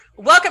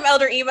Welcome,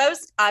 Elder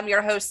Emos. I'm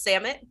your host,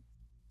 Samit.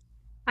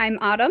 I'm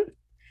Autumn.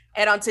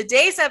 And on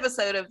today's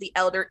episode of the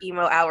Elder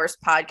Emo Hours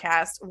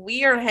podcast,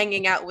 we are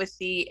hanging out with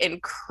the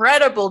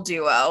incredible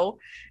duo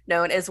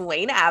known as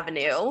Wayne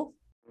Avenue.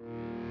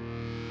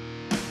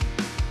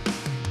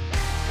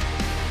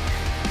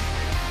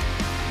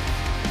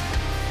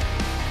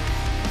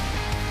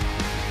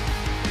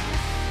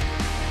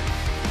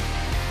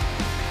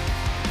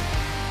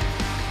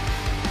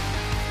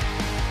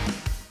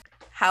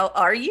 How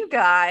are you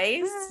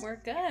guys? We're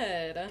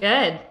good.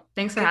 Good.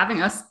 Thanks for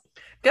having us.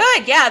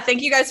 Good. Yeah.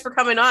 Thank you guys for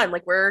coming on.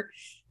 We're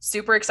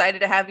super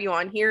excited to have you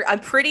on here. I'm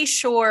pretty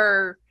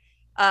sure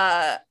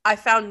I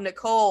found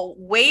Nicole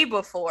way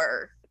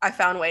before I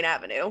found Wayne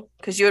Avenue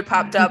because you had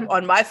popped up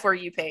on my For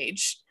You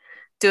page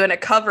doing a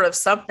cover of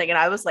something. And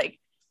I was like,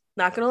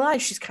 not going to lie,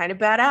 she's kind of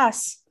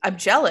badass. I'm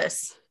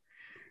jealous.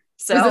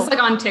 So was this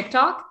on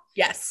TikTok?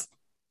 Yes.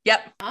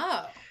 Yep.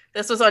 Oh.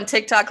 This was on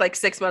TikTok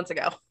 6 months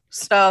ago.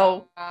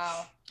 So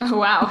Wow. Oh,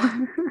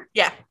 wow.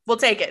 Yeah, we'll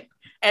take it.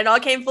 And it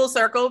all came full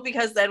circle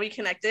because then we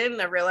connected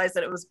and I realized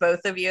that it was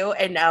both of you.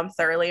 And now I'm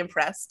thoroughly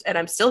impressed and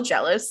I'm still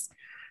jealous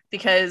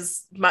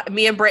because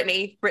me and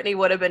Brittany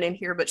would have been in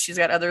here, but she's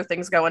got other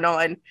things going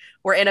on.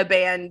 We're in a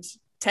band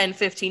 10,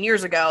 15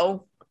 years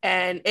ago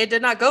and it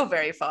did not go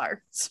very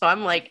far. So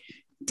I'm like,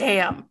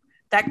 damn,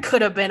 that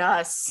could have been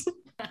us.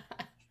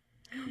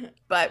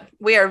 But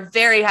we are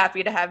very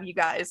happy to have you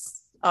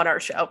guys on our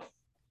show.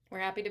 We're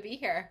happy to be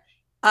here.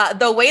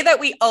 The way that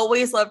we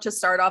always love to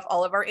start off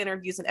all of our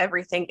interviews and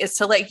everything is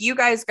to let you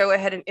guys go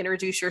ahead and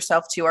introduce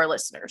yourself to our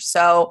listeners.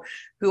 So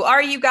who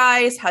are you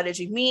guys? How did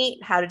you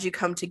meet? How did you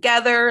come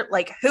together?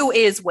 Who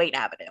is Wayne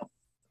Avenue?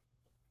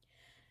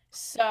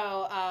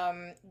 So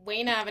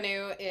Wayne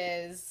Avenue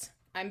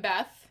I'm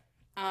Beth.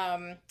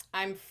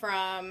 I'm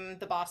from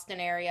the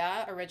Boston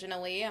area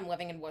originally. I'm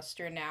living in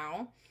Worcester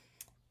now.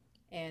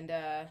 And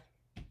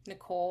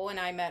Nicole and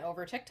I met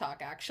over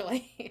TikTok,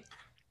 actually.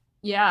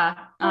 Yeah.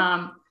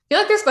 I feel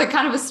like there's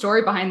kind of a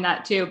story behind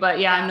that too, but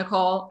yeah, I'm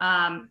Nicole.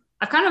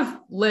 I've kind of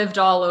lived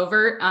all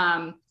over,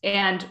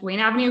 and Wayne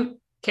Avenue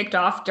kicked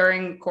off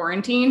during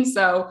quarantine.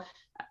 So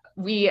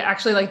we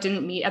actually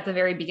didn't meet at the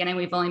very beginning.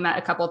 We've only met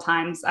a couple of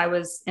times. I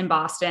was in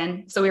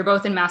Boston. So we were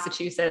both in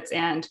Massachusetts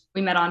and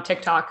we met on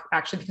TikTok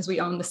actually because we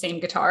own the same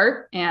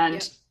guitar.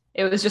 And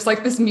It was just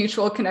this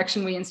mutual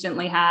connection we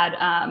instantly had.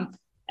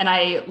 And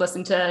I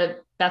listened to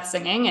Beth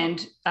singing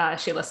and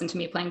she listened to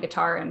me playing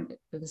guitar and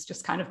it was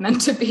just kind of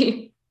meant to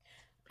be.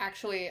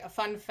 Actually, a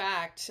fun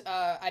fact,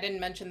 I didn't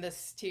mention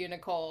this to you,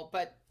 Nicole,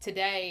 but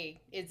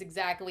today is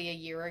exactly a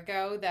year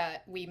ago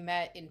that we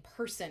met in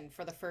person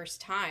for the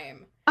first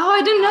time. Oh,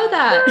 I didn't know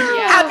that.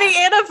 Yeah. Happy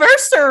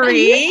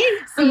anniversary.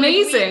 So,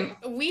 amazing.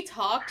 We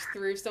talked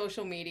through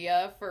social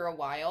media for a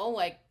while,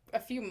 a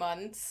few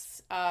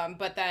months,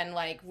 but then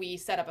we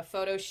set up a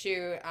photo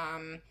shoot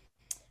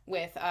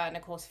with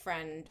Nicole's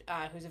friend,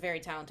 who's a very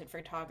talented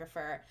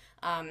photographer.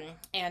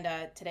 And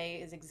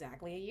today is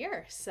exactly a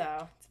year.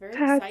 So it's very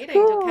exciting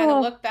to kind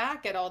of look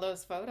back at all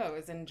those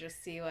photos and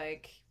just see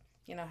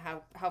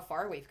how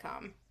far we've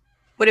come.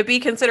 Would it be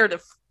considered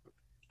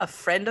a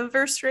friend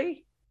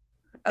anniversary?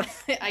 I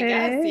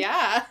guess,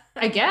 yeah.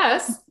 I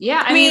guess.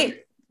 Yeah. I mean,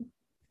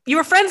 you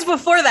were friends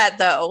before that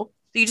though.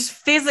 You just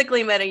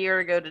physically met a year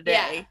ago today.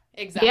 Yeah.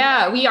 Exactly.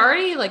 Yeah, we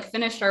already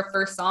finished our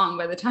first song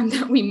by the time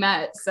that we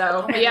met.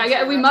 So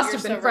we must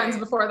have been friends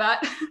before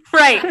that.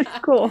 Right.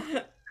 Cool.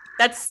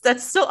 That's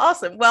still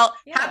awesome. Well,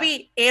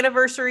 happy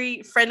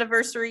anniversary,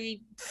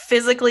 friend-iversary,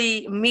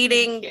 physically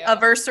meeting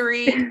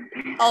anniversary,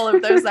 all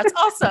of those. That's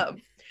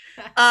awesome.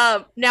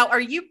 Now, are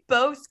you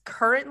both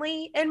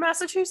currently in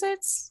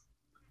Massachusetts?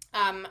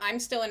 I'm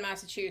still in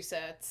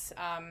Massachusetts.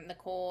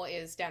 Nicole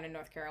is down in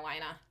North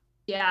Carolina.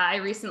 Yeah, I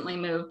recently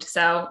moved.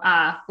 So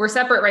we're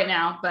separate right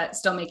now, but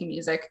still making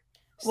music.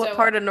 What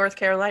part of North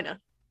Carolina?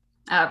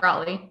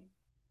 Raleigh.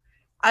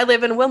 I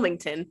live in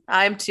Wilmington.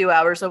 I'm 2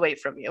 hours away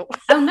from you.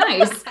 Oh,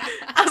 nice.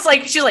 I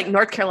was she's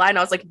North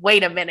Carolina. I was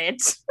wait a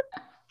minute.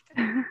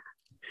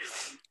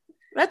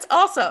 That's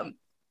awesome.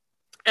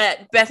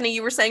 Bethany,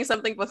 you were saying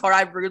something before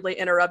I rudely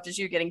interrupted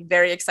you, getting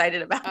very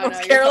excited about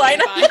North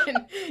Carolina.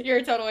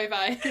 You're totally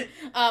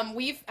fine.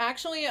 We've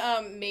actually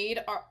made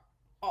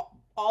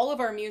all of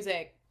our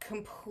music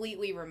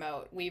completely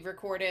remote. We've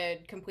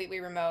recorded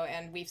completely remote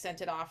and we've sent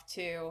it off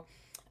to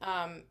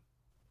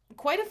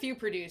quite a few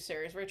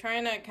producers. We're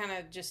trying to kind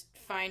of just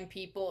find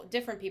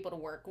different people to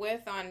work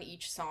with on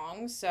each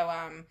song. So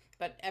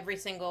but every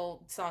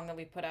single song that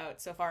we've put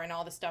out so far and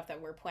all the stuff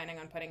that we're planning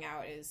on putting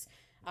out is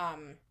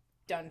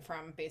done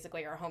from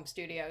basically our home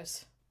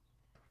studios,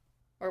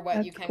 or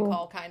what you can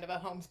call kind of a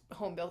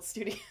home built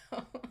studio.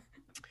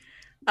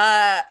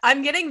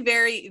 I'm getting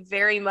very,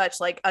 very much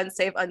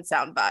Unsafe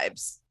Unsound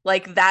vibes.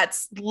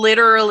 That's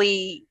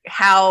literally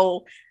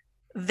how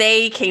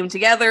they came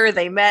together,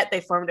 they met,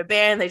 they formed a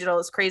band, they did all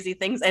those crazy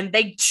things, and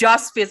they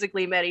just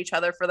physically met each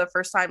other for the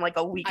first time like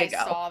a week ago.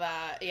 I saw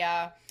that,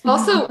 yeah.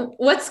 Also,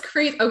 what's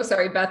crazy? Oh,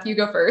 sorry, Beth, you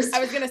go first. I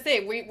was gonna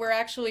say we're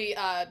actually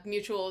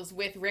mutuals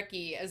with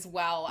Ricky as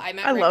well. I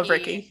met love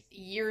Ricky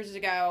years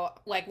ago,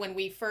 like when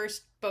we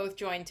first both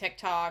joined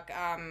TikTok.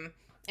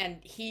 And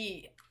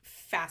he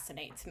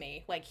fascinates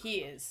me. Like, he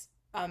is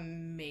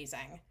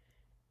amazing.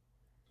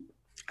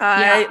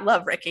 I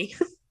love Ricky.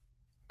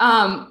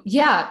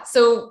 Yeah,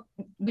 so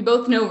we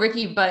both know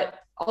Ricky, but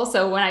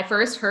also when I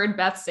first heard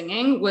Beth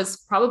singing was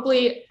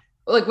probably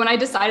like when I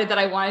decided that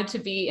I wanted to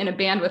be in a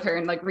band with her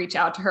and like reach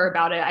out to her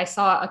about it. I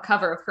saw a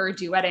cover of her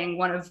duetting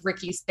one of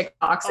Ricky's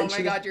TikToks. Oh and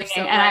my God, you're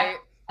so and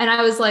right.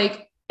 I was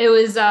like, it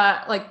was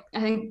like I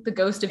think the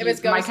Ghost of it You was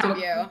Ghost of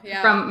You,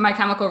 yeah. from My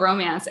Chemical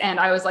Romance, and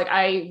I was like,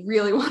 I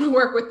really want to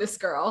work with this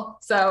girl.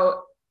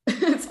 So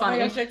it's funny. Oh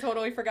my gosh, I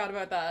totally forgot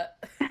about that.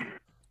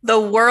 The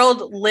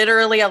world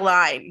literally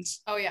aligned.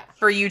 Oh yeah.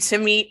 For you to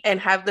meet and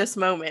have this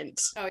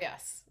moment. Oh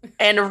yes.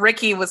 And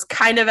Ricky was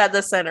kind of at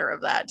the center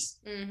of that.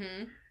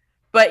 Mm-hmm.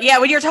 But yeah,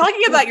 when you're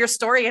talking about your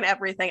story and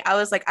everything, I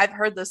was like, I've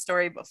heard this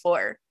story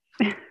before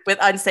with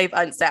Unsafe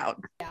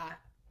Unsound. Yeah.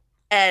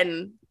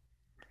 And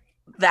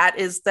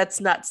that's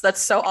nuts.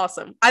 That's so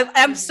awesome.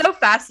 I'm so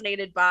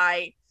fascinated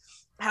by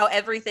how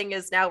everything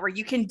is now where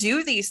you can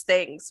do these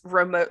things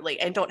remotely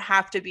and don't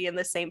have to be in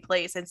the same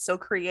place and still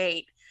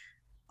create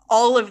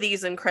all of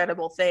these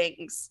incredible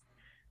things.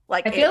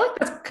 Like, I feel like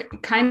that's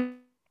kind of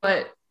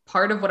what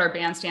part of what our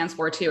band stands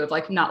for too, of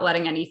like not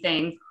letting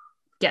anything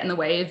get in the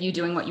way of you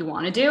doing what you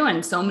want to do.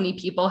 And so many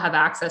people have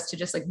access to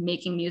just like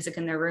making music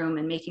in their room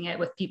and making it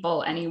with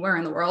people anywhere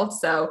in the world.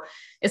 So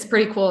it's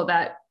pretty cool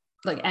that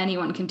like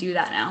anyone can do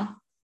that now.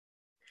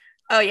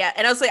 Oh yeah.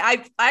 And honestly,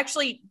 I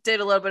actually did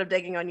a little bit of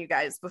digging on you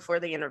guys before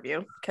the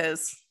interview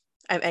because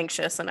I'm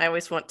anxious and I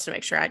always want to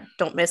make sure I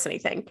don't miss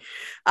anything.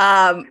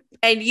 And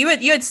you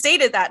had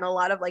stated that in a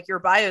lot of like your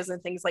bios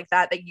and things like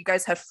that you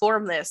guys had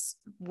formed this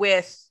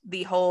with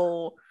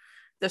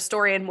the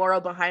story and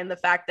moral behind the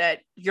fact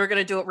that you're going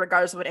to do it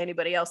regardless of what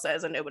anybody else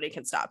says and nobody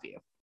can stop you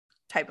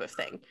type of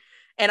thing.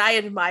 And I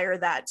admire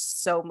that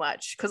so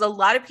much because a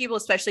lot of people,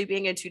 especially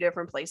being in two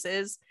different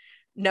places,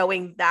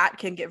 knowing that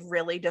can get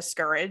really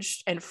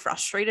discouraged and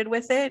frustrated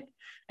with it.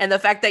 And the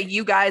fact that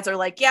you guys are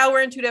like, yeah,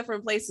 we're in two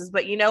different places,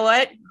 but you know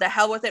what? The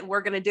hell with it.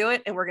 We're going to do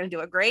it and we're going to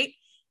do it great.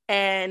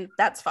 And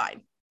that's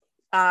fine.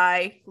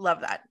 I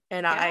love that.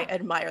 And yeah. I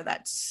admire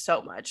that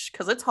so much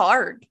because it's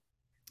hard.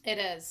 It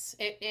is.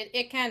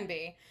 It can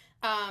be.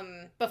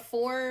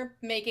 Before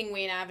making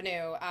Wayne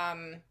Avenue,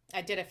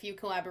 I did a few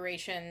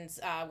collaborations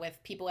with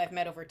people I've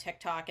met over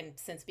TikTok and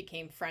since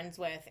became friends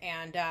with.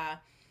 And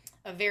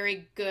a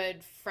very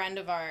good friend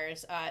of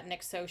ours,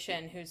 Nick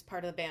Soshin, who's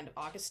part of the band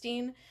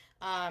Augustine,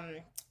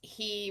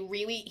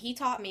 he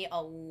taught me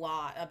a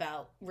lot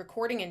about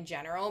recording in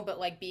general, but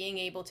like being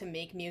able to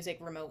make music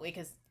remotely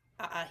because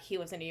he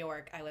lives in New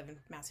York, I live in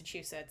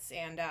Massachusetts,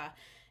 and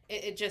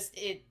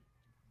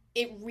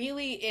it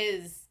really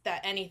is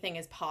that anything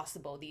is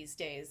possible these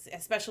days,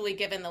 especially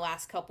given the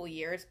last couple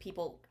years.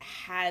 People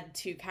had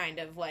to kind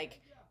of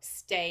like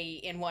stay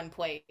in one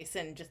place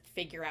and just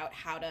figure out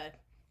how to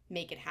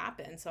make it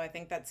happen. So I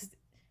think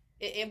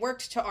it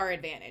worked to our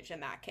advantage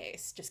in that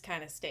case, just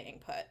kind of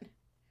staying put.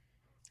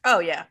 Oh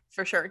yeah,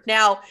 for sure.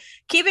 Now,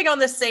 keeping on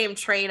the same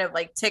train of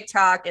like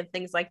TikTok and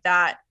things like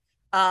that,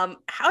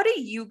 how do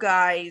you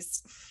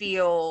guys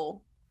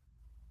feel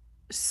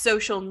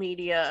social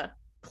media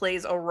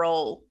plays a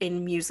role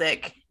in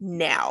music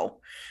now?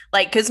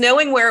 Like, because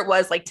knowing where it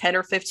was like 10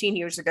 or 15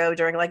 years ago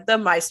during like the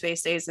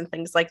MySpace days and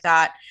things like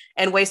that,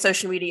 and way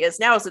social media is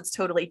now, is it's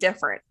totally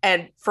different.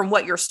 And from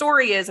what your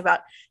story is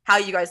about how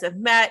you guys have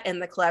met and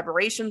the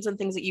collaborations and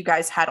things that you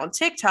guys had on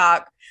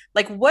TikTok,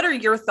 like what are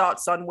your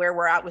thoughts on where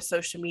we're at with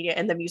social media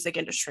and the music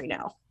industry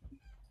now?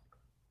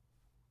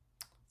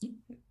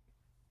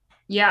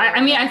 Yeah,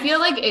 I mean, I feel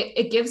like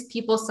it gives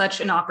people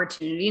such an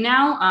opportunity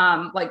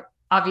now. Like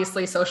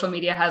obviously social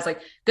media has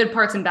like good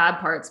parts and bad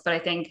parts, but I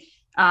think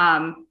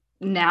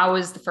now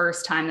is the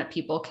first time that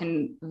people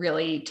can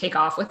really take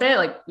off with it.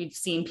 Like we've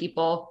seen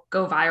people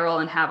go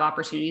viral and have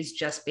opportunities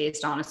just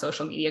based on a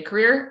social media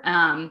career.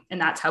 And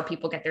that's how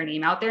people get their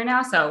name out there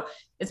now. So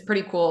it's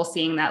pretty cool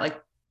seeing that like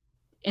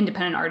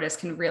independent artists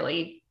can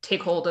really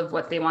take hold of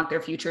what they want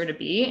their future to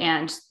be.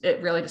 And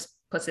it really just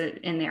puts it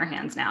in their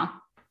hands now.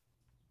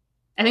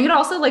 I think it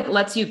also like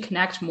lets you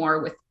connect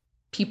more with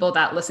people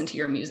that listen to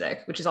your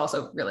music, which is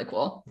also really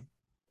cool.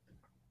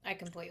 I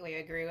completely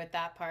agree with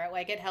that part.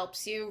 Like it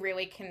helps you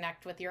really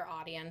connect with your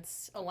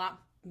audience a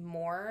lot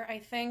more, I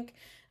think.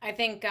 I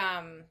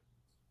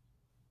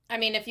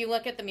mean, if you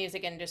look at the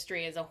music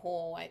industry as a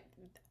whole,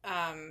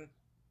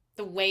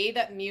 the way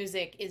that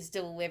music is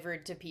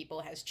delivered to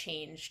people has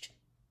changed,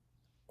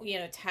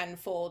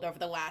 tenfold over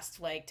the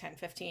last like 10,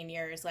 15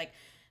 years. Like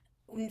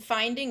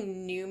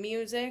finding new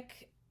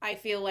music, I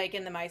feel like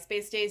in the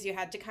MySpace days, you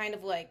had to kind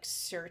of like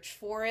search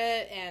for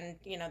it and,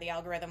 the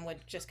algorithm would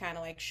just kind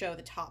of like show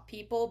the top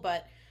people.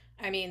 But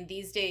I mean,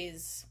 these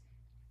days,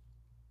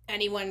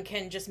 anyone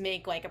can just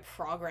make like a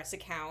progress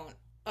account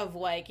of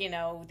like, you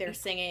know, their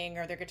singing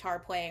or their guitar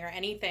playing or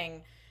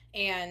anything.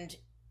 And,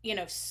 you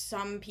know,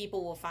 some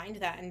people will find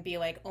that and be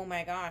like, oh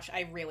my gosh,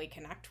 I really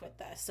connect with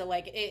this. So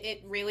like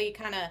it really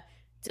kind of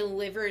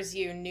delivers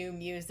you new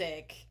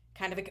music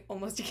kind of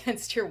almost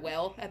against your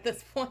will at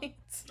this point.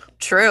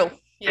 True.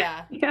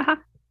 Yeah. Yeah.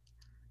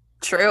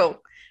 True.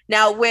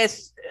 Now,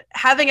 with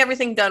having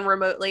everything done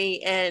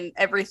remotely and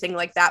everything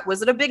like that,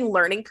 was it a big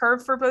learning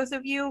curve for both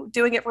of you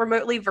doing it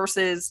remotely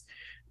versus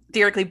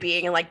theoretically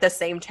being in like the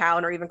same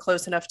town or even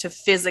close enough to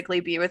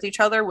physically be with each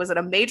other? Was it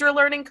a major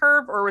learning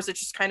curve or was it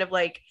just kind of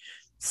like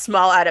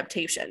small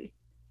adaptation?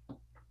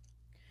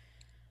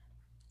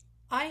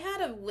 I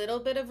had a little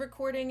bit of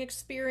recording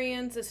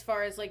experience as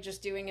far as like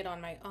just doing it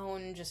on my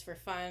own, just for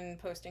fun,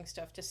 posting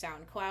stuff to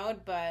SoundCloud.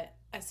 But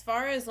as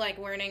far as like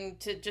learning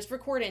to just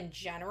record in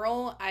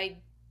general, I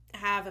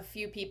have a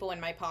few people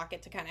in my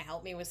pocket to kind of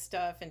help me with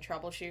stuff and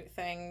troubleshoot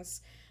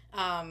things.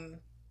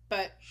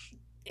 But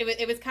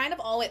it was kind of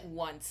all at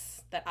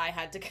once that I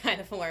had to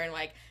kind of learn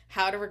like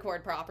how to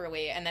record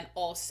properly, and then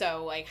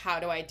also like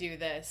how do I do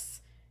this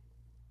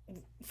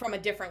from a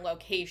different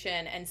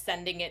location and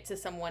sending it to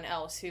someone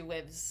else who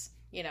lives,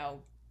 you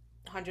know,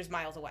 hundreds of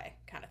miles away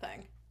kind of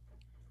thing.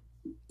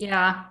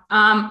 Yeah.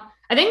 I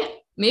think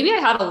maybe I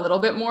had a little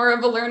bit more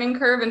of a learning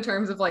curve in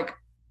terms of like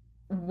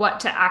what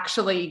to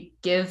actually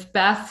give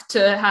Beth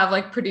to have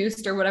like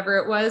produced or whatever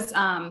it was.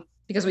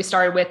 Because we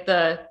started with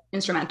the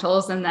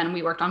instrumentals and then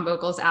we worked on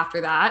vocals after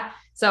that.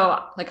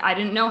 So like, I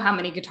didn't know how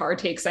many guitar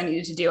takes I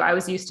needed to do. I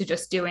was used to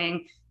just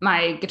doing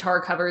my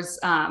guitar covers,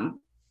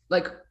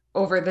 like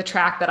over the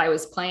track that I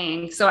was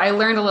playing. So I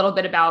learned a little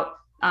bit about,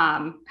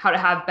 how to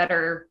have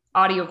better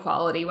audio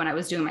quality when I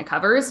was doing my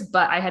covers,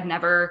 but I had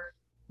never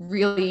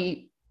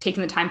really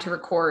taken the time to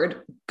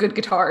record good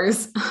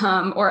guitars,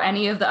 or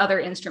any of the other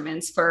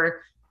instruments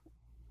for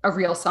a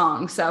real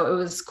song. So it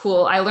was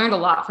cool. I learned a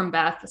lot from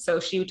Beth. So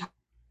she taught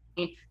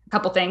me a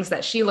couple things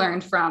that she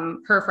learned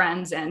from her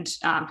friends and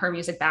her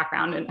music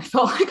background. And I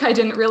felt like I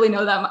didn't really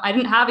know that. I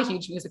didn't have a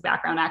huge music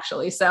background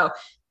actually. So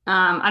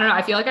I don't know.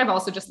 I feel like I've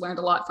also just learned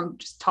a lot from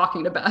just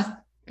talking to Beth.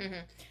 Mm-hmm.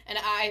 And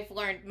I've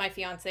learned, my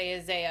fiance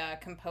is a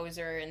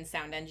composer and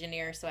sound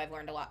engineer, so I've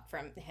learned a lot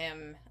from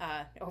him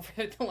over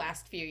the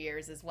last few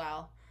years as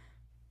well.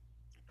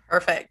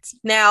 Perfect.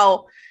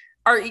 Now,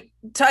 are you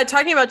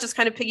talking about just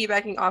kind of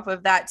piggybacking off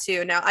of that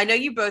too? Now, I know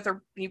you both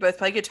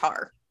play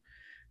guitar.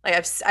 Like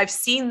I've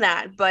seen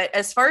that, but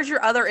as far as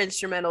your other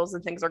instrumentals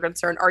and things are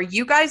concerned, are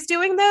you guys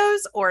doing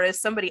those, or is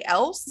somebody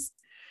else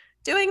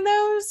doing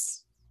those?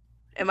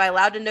 Am I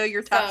allowed to know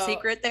your top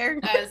secret there?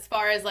 As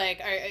far as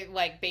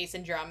like bass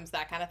and drums,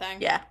 that kind of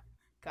thing? Yeah.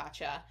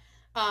 Gotcha.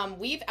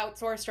 We've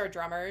outsourced our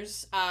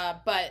drummers,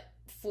 but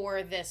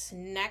for this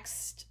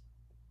next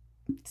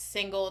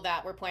single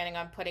that we're planning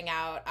on putting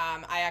out,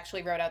 I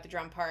actually wrote out the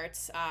drum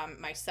parts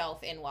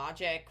myself in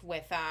Logic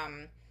with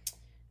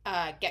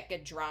Get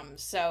Good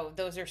Drums. So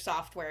those are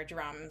software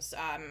drums.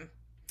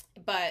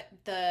 But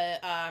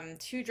the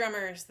two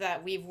drummers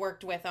that we've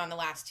worked with on the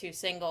last two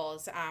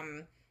singles,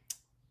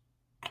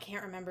 I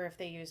can't remember if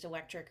they used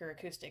electric or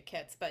acoustic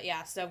kits, but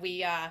yeah, so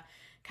we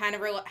kind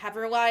of have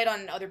relied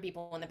on other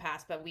people in the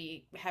past, but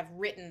we have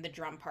written the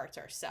drum parts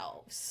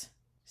ourselves.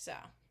 So,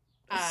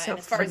 so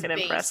as far as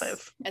bass,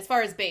 impressive. As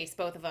far as bass,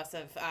 both of us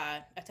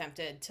have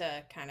attempted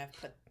to kind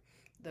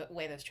of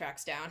lay those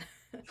tracks down.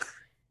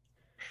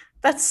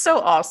 That's so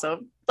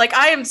awesome. Like,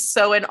 I am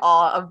so in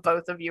awe of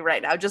both of you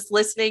right now, just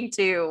listening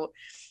to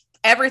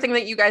everything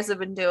that you guys have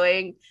been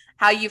doing,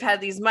 how you've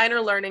had these minor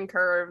learning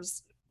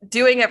curves,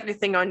 doing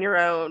everything on your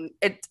own.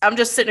 I'm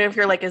just sitting over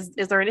here like, is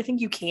there anything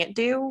you can't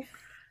do?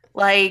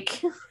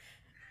 Like,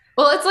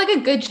 well, it's like a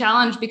good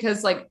challenge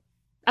because like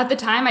at the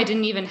time I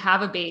didn't even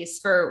have a bass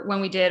for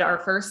when we did our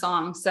first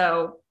song.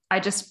 So I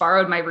just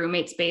borrowed my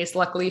roommate's bass.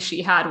 Luckily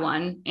she had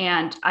one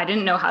and I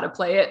didn't know how to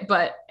play it,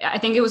 but I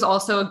think it was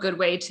also a good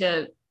way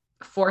to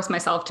force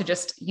myself to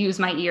just use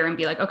my ear and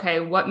be like,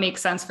 okay, what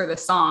makes sense for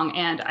this song?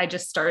 And I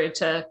just started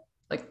to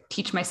like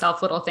teach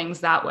myself little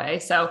things that way.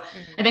 So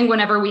I think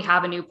whenever we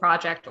have a new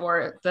project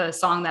or the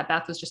song that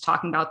Beth was just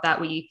talking about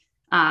that we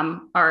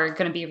are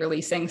going to be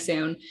releasing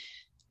soon,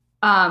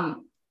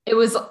 it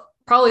was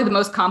probably the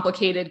most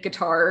complicated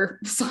guitar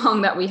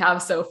song that we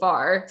have so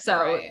far.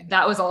 So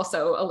that was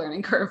also a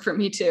learning curve for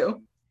me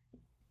too.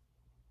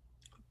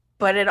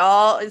 But it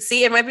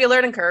might be a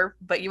learning curve,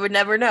 but you would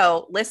never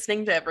know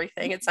listening to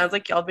everything. It sounds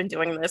like y'all been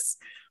doing this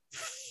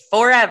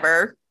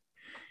forever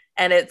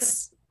and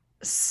it's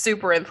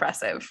super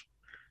impressive.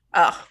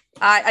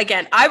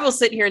 I will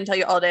sit here and tell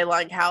you all day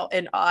long how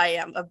in awe I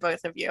am of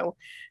both of you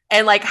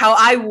and like how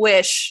I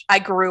wish I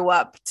grew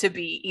up to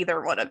be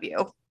either one of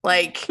you.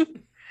 Like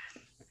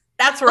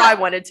that's where I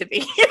wanted to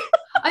be.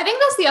 I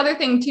think that's the other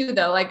thing too,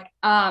 though. Like,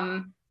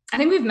 I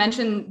think we've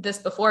mentioned this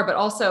before, but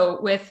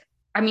also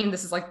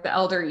this is like the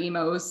Elder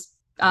Emo's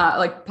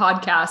like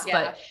podcast,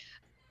 but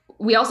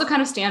we also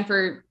kind of stand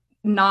for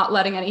not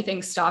letting anything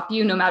stop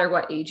you no matter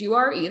what age you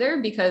are either,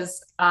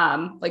 because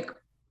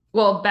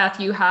Beth,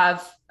 you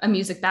have a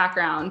music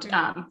background,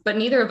 but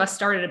neither of us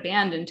started a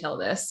band until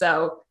this.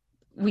 So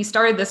we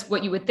started this,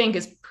 what you would think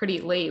is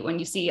pretty late when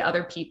you see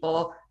other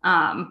people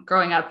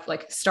growing up,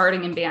 like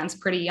starting in bands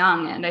pretty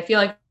young. And I feel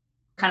like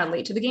kind of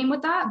late to the game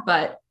with that,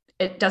 but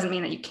it doesn't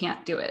mean that you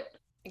can't do it.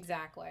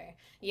 Exactly.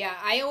 Yeah,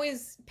 I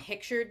always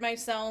pictured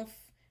myself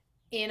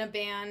in a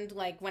band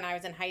like when I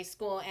was in high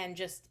school, and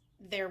just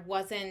there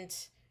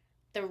wasn't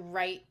the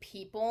right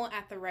people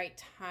at the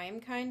right time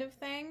kind of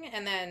thing.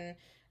 And then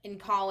in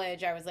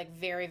college, I was like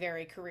very,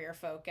 very career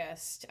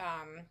focused.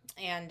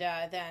 And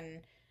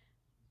then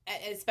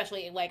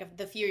especially like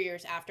the few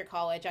years after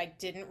college, I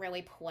didn't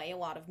really play a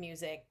lot of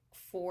music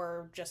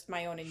for just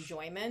my own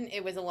enjoyment.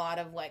 It was a lot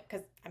of like,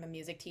 because I'm a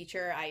music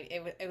teacher,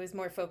 it was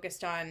more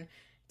focused on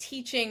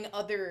teaching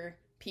other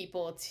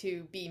people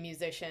to be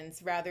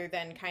musicians rather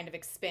than kind of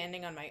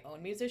expanding on my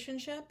own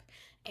musicianship.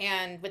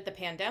 And with the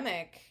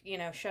pandemic,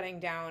 shutting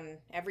down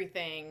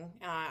everything,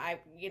 I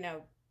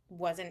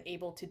wasn't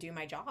able to do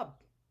my job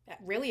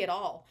really at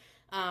all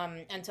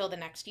until the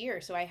next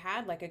year. So I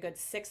had like a good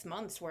 6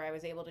 months where I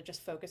was able to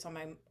just focus on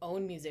my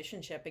own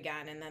musicianship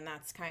again. And then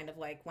that's kind of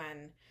like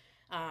when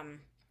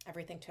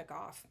everything took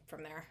off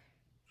from there.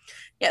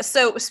 Yeah.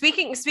 So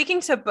speaking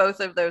to both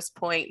of those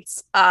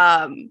points,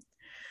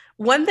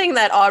 one thing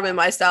that Autumn and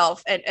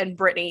myself and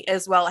Brittany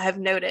as well have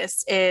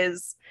noticed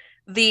is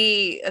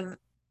the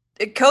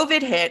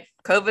COVID hit.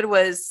 COVID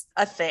was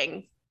a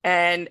thing,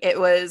 and it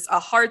was a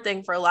hard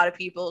thing for a lot of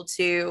people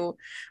to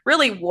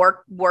really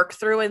work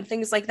through and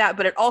things like that.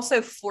 But it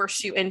also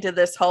forced you into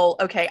this whole,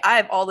 okay, I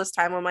have all this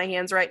time on my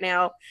hands right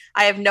now.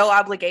 I have no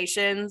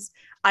obligations.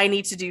 I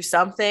need to do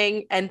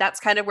something. And that's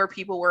kind of where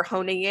people were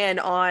honing in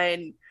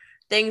on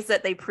things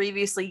that they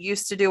previously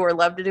used to do or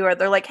loved to do, or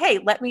they're like, hey,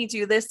 let me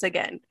do this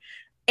again.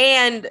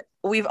 And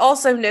we've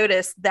also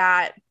noticed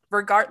that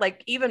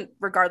even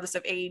regardless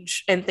of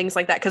age and things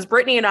like that, because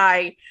Brittany and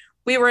I,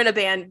 we were in a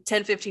band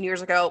 10, 15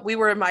 years ago. We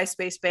were a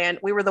MySpace band.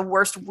 We were the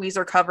worst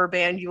Weezer cover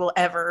band you will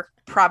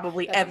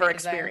probably ever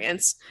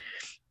experience.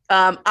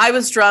 I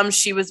was drums,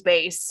 she was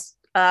bass,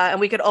 and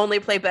we could only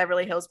play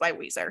Beverly Hills by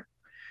Weezer.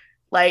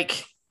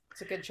 Like,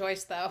 it's a good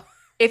choice, though.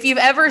 If you've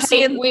ever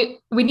seen, we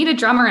need a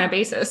drummer and a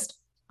bassist.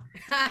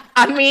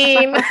 I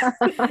mean,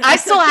 I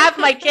still have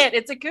my kit.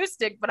 It's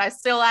acoustic, but I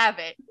still have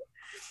it.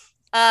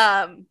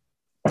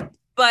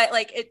 But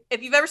like,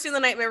 if you've ever seen The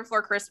Nightmare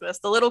Before Christmas,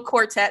 the little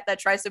quartet that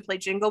tries to play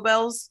Jingle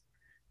Bells,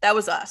 that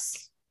was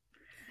us.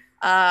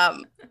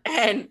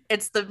 And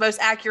it's the most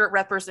accurate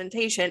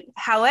representation.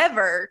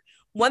 However,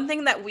 one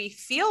thing that we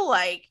feel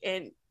like,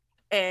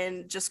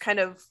 and just kind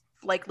of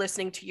like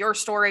listening to your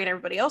story and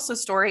everybody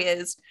else's story,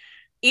 is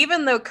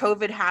even though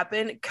COVID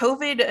happened,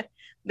 COVID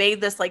made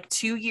this like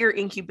 2-year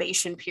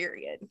incubation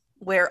period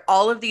where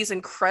all of these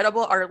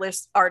incredible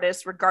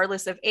artists,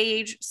 regardless of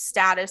age,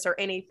 status, or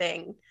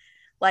anything,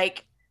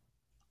 like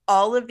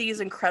all of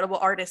these incredible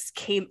artists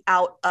came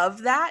out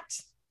of that.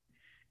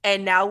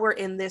 And now we're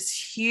in this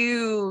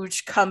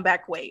huge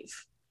comeback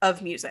wave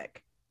of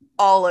music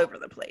all over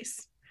the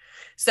place.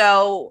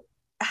 So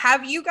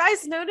have you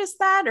guys noticed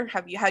that, or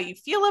how you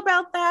feel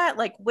about that?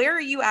 Like, where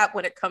are you at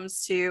when it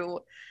comes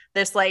to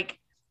this like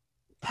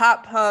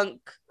pop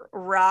punk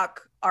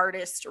rock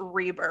artist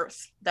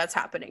rebirth that's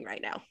happening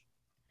right now?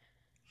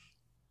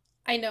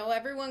 I know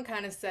everyone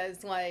kind of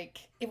says like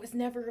it was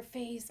never a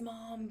phase,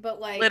 Mom, but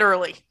like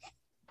literally.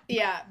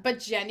 Yeah, but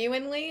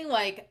genuinely,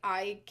 like,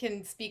 I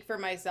can speak for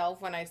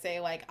myself when I say,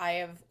 like, I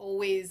have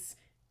always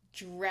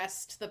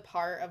dressed the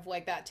part of,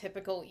 like, that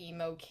typical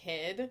emo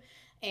kid,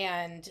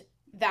 and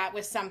that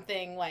was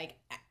something, like,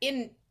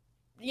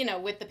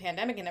 with the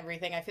pandemic and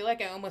everything, I feel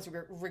like I almost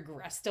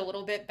regressed a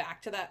little bit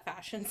back to that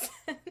fashion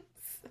sense.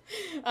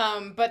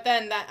 But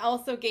then that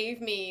also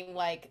gave me,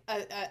 like,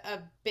 a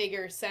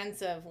bigger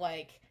sense of,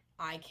 like,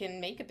 I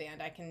can make a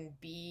band, I can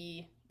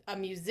be a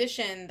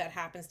musician that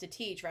happens to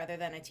teach rather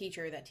than a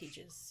teacher that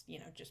teaches,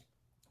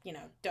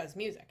 does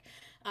music.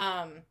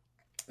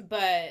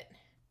 But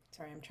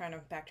sorry, I'm trying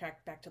to backtrack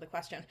back to the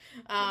question.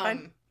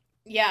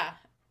 Yeah,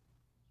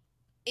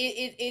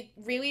 it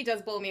really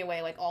does blow me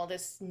away, like all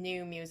this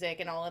new music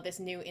and all of this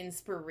new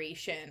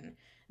inspiration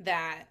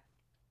that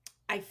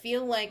I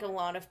feel like a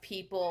lot of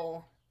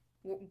people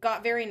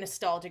got very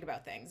nostalgic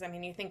about things. I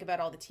mean, you think about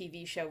all the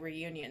TV show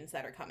reunions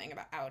that are coming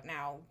out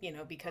now,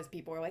 because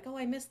people are like, oh,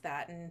 I missed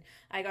that and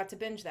I got to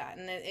binge that.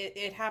 And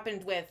it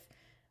happened with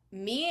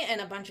me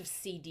and a bunch of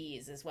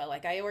CDs as well.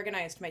 Like, I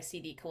organized my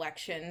CD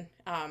collection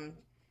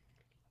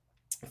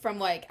from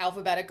like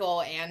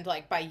alphabetical and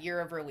like by year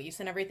of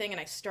release and everything,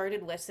 and I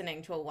started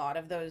listening to a lot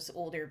of those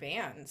older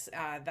bands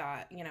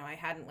that I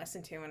hadn't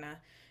listened to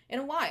in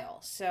a while.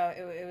 So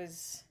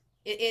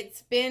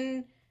it's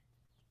been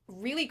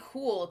really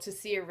cool to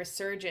see a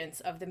resurgence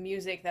of the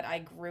music that I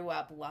grew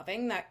up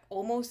loving that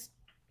almost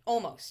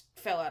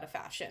fell out of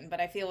fashion.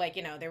 But I feel like,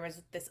 there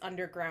was this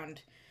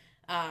underground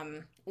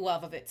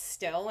love of it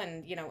still.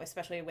 And,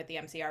 especially with the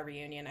MCR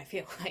reunion, I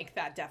feel like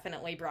that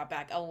definitely brought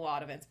back a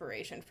lot of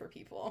inspiration for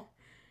people.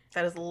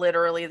 That is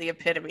literally the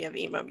epitome of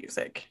emo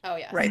music. Oh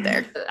yeah. Right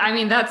there. I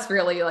mean, that's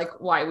really like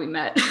why we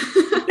met.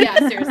 Yeah,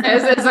 seriously.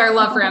 is our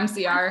love for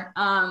MCR.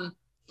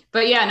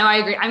 But yeah, no, I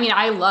agree. I mean,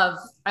 I love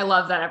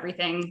that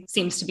everything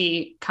seems to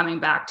be coming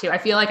back to. I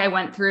feel like I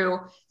went through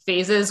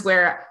phases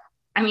where,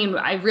 I mean,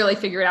 I really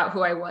figured out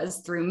who I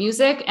was through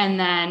music. And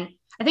then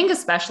I think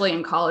especially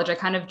in college, I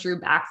kind of drew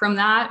back from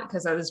that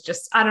because I was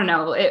just, I don't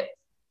know,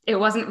 it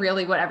wasn't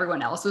really what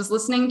everyone else was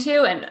listening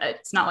to. And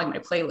it's not like my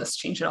playlist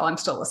changed at all. I'm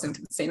still listening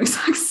to the same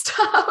exact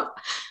stuff.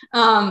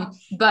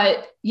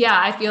 But yeah,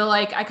 I feel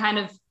like I kind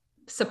of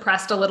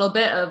suppressed a little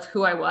bit of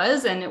who I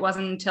was. And it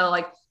wasn't until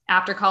like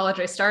after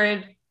college, I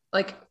started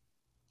like,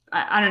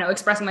 I don't know,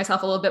 expressing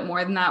myself a little bit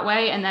more than that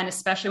way. And then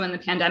especially when the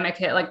pandemic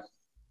hit, like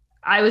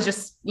I was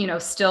just,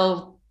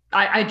 still,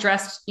 I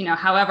dressed,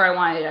 however I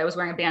wanted. I was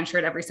wearing a band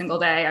shirt every single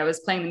day. I was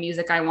playing the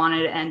music I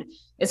wanted. And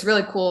it's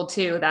really cool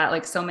too, that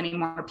like so many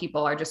more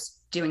people are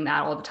just doing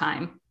that all the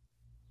time.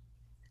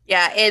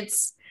 Yeah.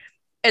 It's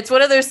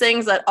one of those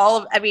things that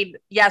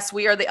yes,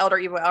 we are the Elder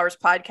Emo Hours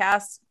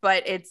podcast,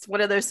 but it's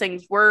one of those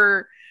things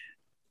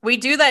we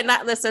do that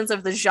not in the sense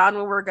of the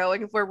genre we're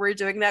going for. We're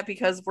doing that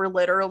because we're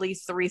literally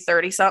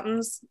 330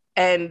 somethings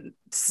and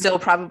still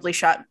probably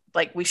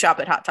we shop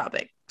at Hot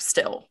Topic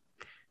still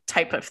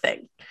type of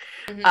thing.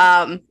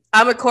 Mm-hmm.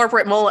 I'm a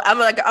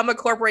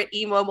corporate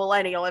emo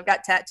millennial. I've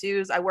got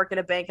tattoos. I work in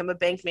a bank. I'm a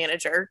bank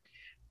manager.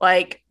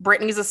 Like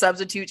Brittany's a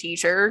substitute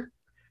teacher.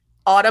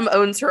 Autumn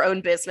owns her own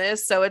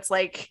business. So it's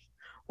like,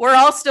 we're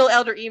all still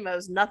elder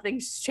emos.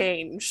 Nothing's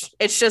changed.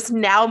 It's just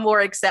now more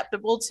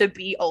acceptable to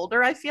be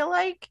older, I feel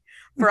like,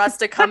 for us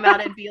to come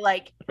out and be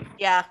like,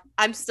 yeah,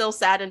 I'm still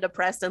sad and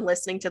depressed and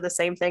listening to the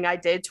same thing I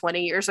did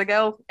 20 years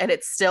ago. And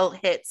it still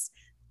hits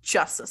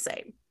just the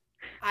same.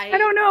 I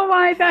don't know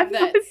why that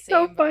was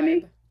so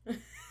funny.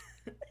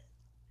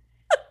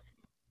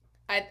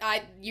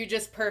 You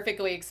just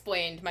perfectly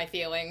explained my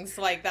feelings.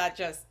 Like that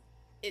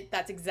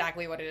that's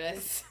exactly what it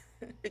is.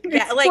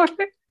 Yeah, like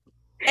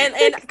and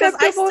because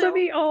I still to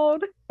be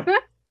old.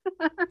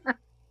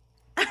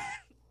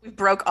 We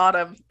broke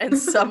Autumn in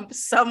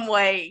some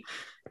way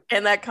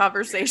in that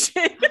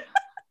conversation.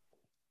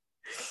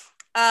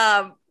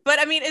 But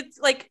I mean, it's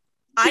like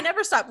I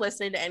never stopped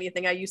listening to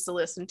anything I used to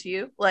listen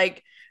to.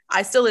 Like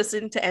I still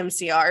listen to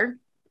MCR,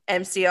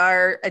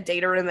 A Day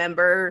to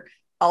Remember,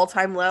 All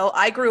Time Low.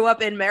 I grew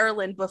up in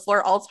Maryland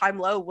before All Time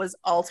Low was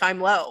All Time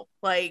Low.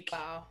 Like,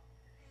 wow.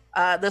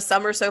 The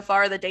Summer So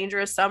Far, The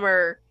Dangerous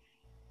Summer,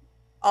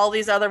 all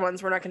these other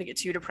ones. We're not going to get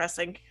too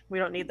depressing. We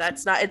don't need that.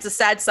 It's a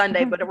sad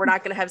Sunday, but we're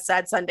not going to have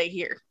sad Sunday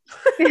here.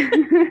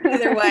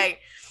 Either way.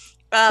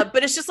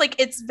 But it's just like,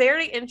 it's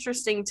very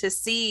interesting to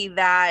see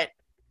that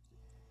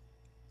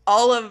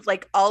all of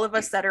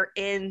us that are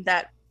in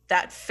that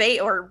phase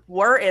or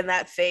were in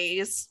that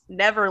phase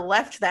never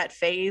left that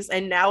phase.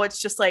 And now it's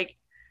just like,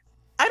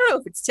 I don't know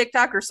if it's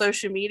TikTok or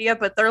social media,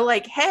 but they're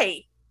like,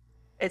 hey,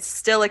 it's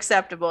still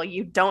acceptable.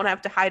 You don't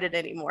have to hide it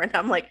anymore. And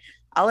I'm like,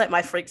 I'll let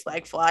my freak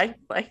flag fly.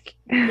 Like,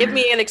 give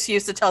me an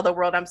excuse to tell the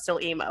world I'm still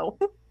emo.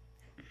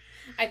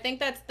 I think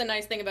that's the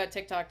nice thing about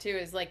TikTok too,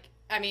 is like,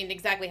 I mean,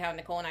 exactly how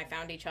Nicole and I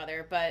found each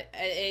other, but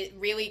it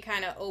really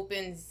kind of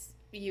opens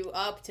you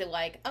up to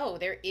like, oh,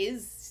 there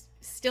is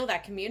still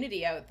that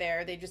community out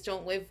there. They just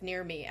don't live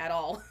near me at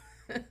all.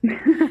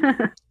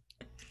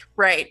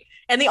 Right.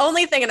 And the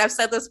only thing, and I've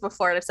said this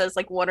before, and I've said this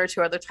like one or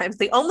two other times,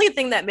 the only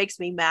thing that makes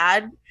me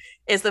mad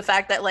is the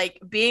fact that like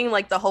being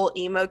like the whole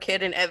emo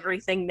kid and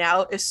everything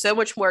now is so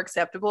much more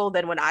acceptable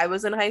than when I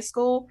was in high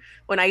school,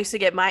 when I used to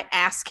get my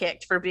ass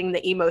kicked for being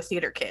the emo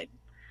theater kid.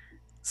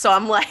 So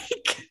I'm like,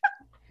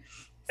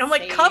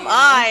 come on.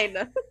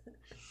 I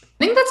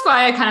think that's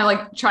why I kind of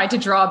like tried to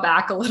draw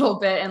back a little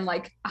bit and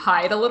like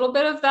hide a little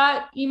bit of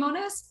that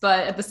emo-ness.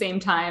 But at the same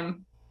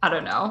time, I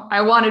don't know.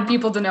 I wanted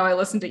people to know I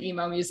listened to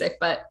emo music,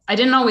 but I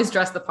didn't always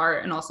dress the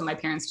part. And also my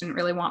parents didn't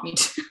really want me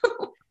to.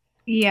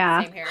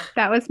 Yeah,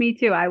 that was me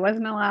too. I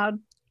wasn't allowed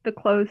the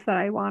clothes that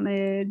I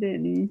wanted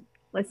and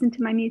listen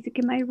to my music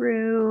in my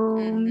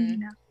room.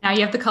 Mm-hmm. Now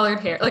you have the colored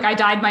hair. Like I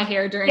dyed my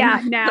hair during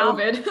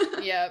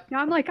COVID. Yep.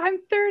 Now I'm like, I'm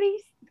 30,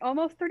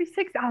 almost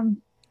 36.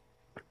 I'm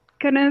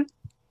gonna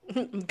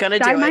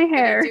dye my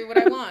hair. Do what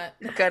I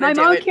want. My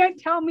mom can't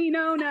tell me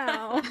no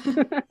now.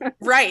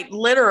 Right,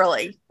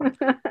 literally.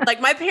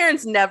 Like my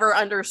parents never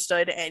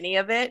understood any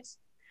of it.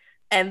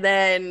 And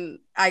then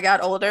I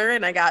got older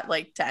and I got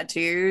like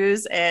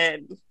tattoos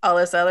and all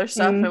this other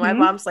stuff. Mm-hmm. And my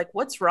mom's like,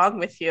 what's wrong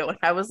with you? And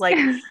I was like,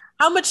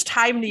 how much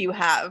time do you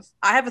have?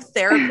 I have a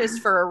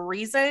therapist for a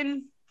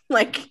reason.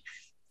 Like,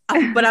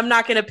 but I'm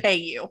not going to pay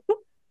you.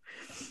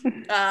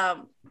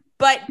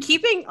 But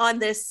keeping on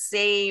this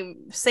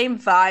same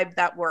vibe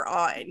that we're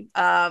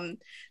on,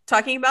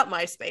 talking about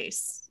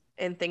MySpace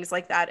and things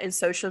like that and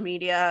social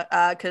media,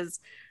 because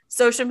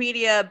social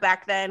media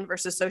back then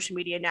versus social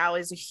media now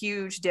is a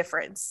huge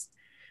difference.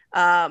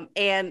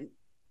 And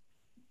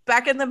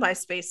back in the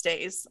MySpace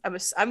days,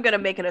 I'm going to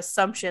make an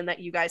assumption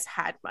that you guys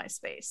had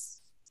MySpace,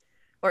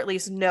 or at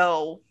least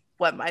know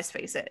what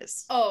MySpace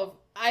is. Oh,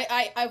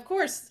 I of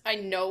course I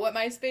know what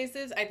MySpace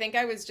is. I think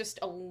I was just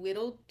a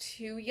little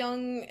too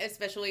young,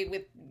 especially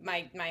with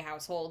my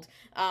household,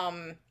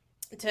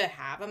 to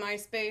have a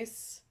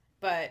MySpace.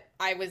 But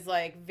I was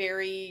like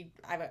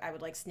I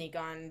would like sneak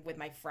on with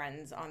my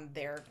friends on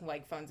their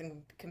like phones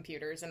and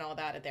computers and all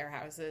that at their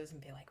houses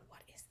and be like,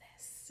 what is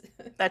this?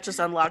 That just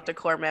unlocked a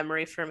core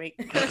memory for me.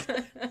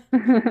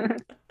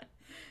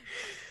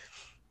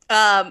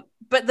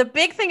 But the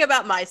big thing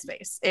about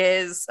MySpace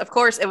is, of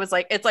course, it was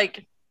like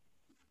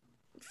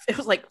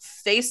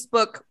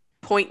Facebook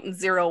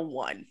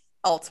 0.01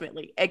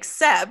 ultimately,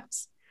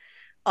 except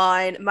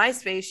on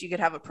MySpace, you could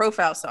have a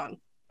profile song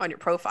on your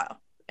profile,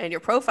 and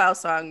your profile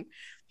song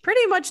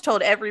pretty much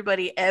told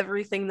everybody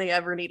everything they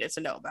ever needed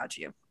to know about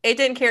you. It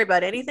didn't care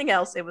about anything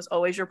else. It was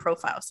always your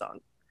profile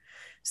song.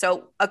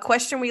 So a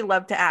question we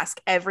love to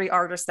ask every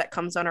artist that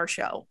comes on our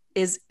show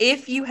is,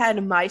 if you had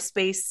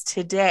MySpace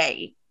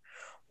today,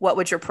 what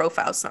would your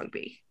profile song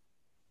be?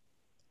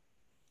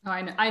 Oh,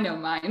 I know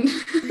mine.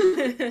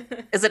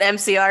 Is it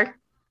MCR?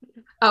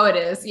 Oh, it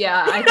is.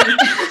 Yeah. I think,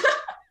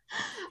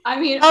 I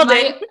mean,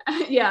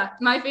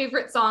 my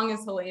favorite song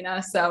is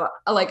Helena. So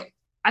like,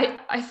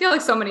 I feel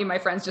like so many of my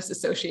friends just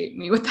associate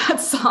me with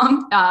that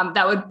song.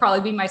 That would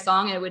probably be my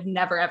song, and it would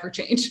never, ever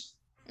change.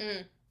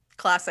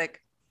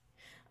 Classic.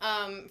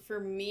 For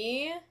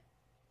me,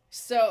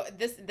 so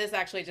this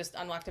actually just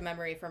unlocked a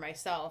memory for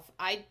myself.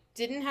 I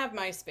didn't have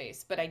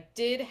MySpace, but I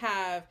did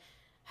have,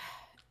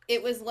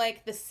 it was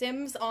like The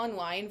Sims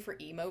Online for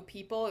emo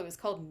people. It was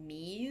called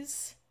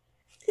Mies.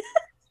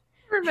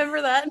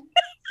 Remember that?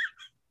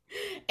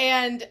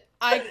 And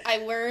I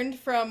learned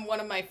from one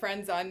of my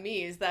friends on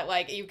Mies that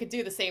like you could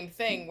do the same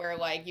thing where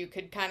like you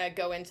could kind of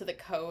go into the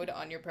code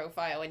on your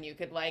profile and you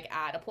could like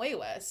add a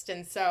playlist.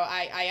 And so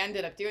I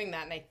ended up doing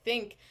that, and I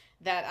think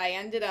that I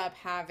ended up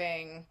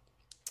having,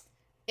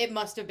 it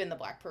must have been the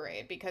Black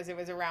Parade, because it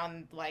was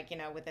around like, you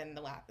know, within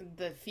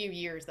the few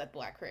years that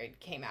Black Parade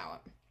came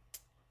out.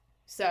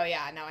 So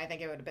yeah, no, I think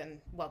it would have been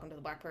Welcome to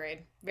the Black Parade.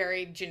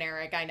 Very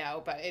generic, I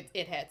know, but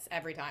it hits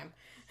every time.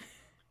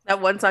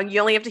 That one song, you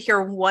only have to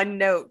hear one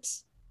note.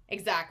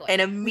 Exactly.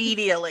 And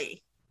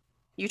immediately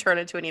you turn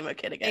into an emo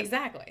kid again.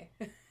 Exactly.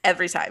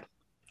 Every time.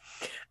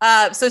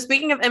 So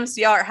speaking of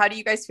MCR, how do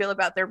you guys feel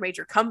about their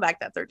major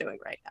comeback that they're doing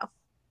right now?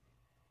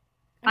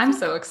 I'm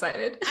so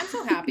excited. I'm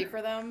so happy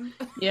for them.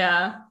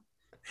 Yeah.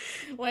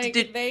 Like,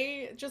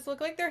 they just look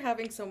like they're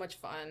having so much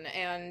fun.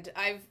 And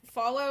I've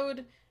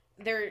followed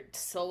their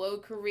solo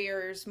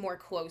careers more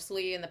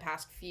closely in the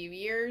past few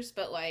years,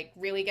 but like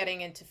really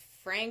getting into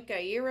Frank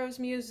Airo's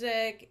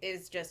music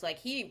is just like,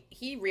 he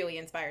really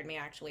inspired me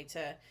actually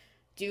to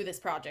do this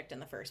project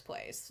in the first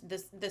place.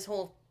 This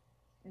whole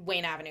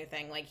Wayne Avenue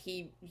thing, like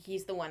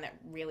he's the one that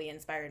really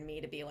inspired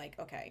me to be like,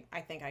 okay,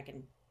 I think I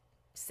can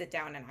sit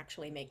down and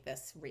actually make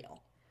this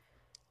real.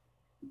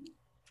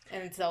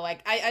 And so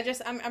like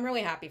I'm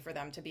really happy for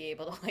them to be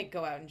able to like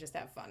go out and just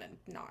have fun and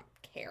not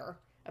care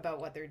about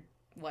what they're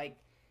like,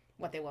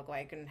 what they look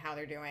like and how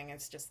they're doing.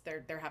 It's just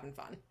they're having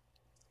fun.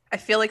 I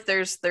feel like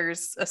there's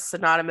a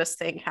synonymous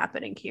thing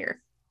happening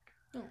here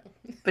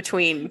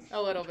between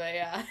a little bit,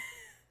 yeah.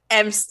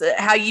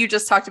 How you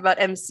just talked about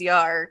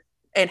MCR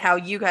and how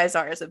you guys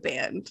are as a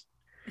band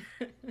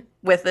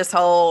with this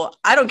whole,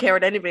 I don't care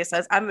what anybody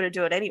says, I'm going to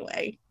do it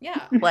anyway.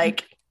 Yeah.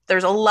 Like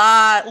there's a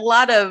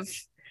lot of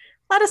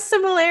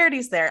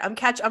similarities there. I'm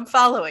catching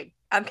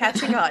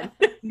on.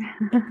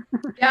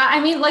 Yeah, I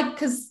mean, like,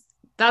 because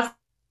that's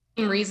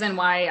the reason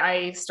why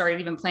I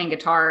started even playing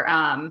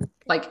guitar.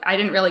 Like I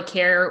didn't really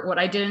care what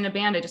I did in a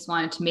band. I just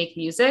wanted to make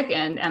music,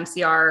 and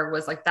MCR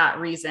was like that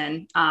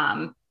reason.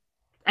 And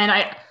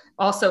I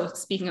also,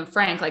 speaking of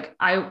Frank, like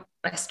I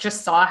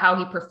just saw how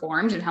he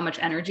performed and how much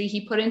energy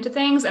he put into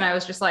things. And I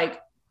was just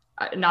like,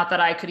 not that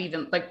I could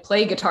even like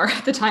play guitar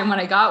at the time when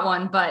I got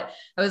one, but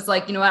I was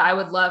like, you know what, I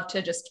would love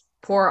to just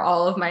pour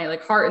all of my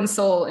like heart and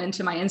soul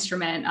into my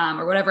instrument,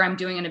 or whatever I'm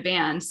doing in a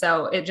band.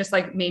 So it just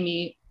like made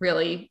me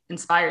really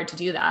inspired to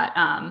do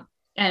that.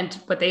 And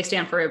what they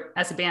stand for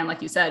as a band,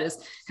 like you said, is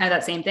kind of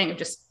that same thing of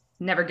just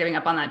never giving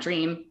up on that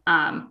dream.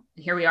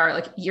 Here we are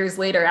like years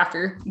later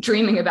after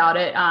dreaming about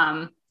it.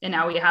 And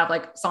now we have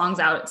like songs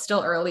out. It's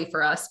still early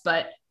for us,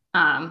 but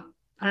I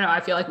don't know.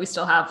 I feel like we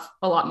still have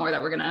a lot more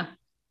that we're going to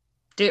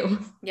do.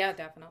 Yeah,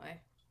 definitely.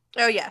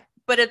 Oh yeah.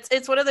 But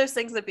it's one of those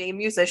things that being a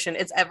musician,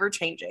 it's ever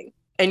changing,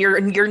 and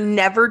you're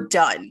never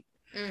done.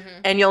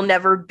 Mm-hmm. And you'll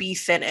never be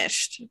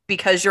finished,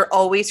 because you're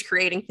always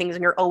creating things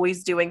and you're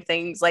always doing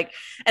things like,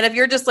 and if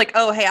you're just like,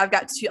 oh, hey, I've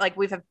got two, like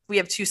we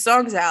have 2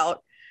 songs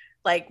out,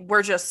 like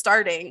we're just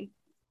starting,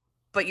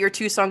 but your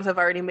 2 songs have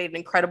already made an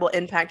incredible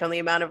impact on the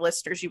amount of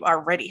listeners you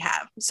already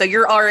have. So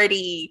you're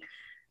already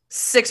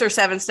 6 or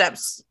 7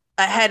 steps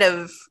ahead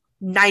of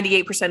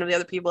 98% of the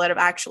other people that have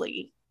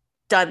actually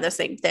done the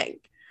same thing.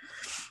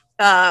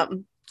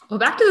 Well,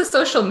 back to the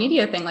social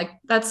media thing, like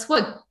that's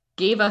what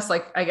gave us,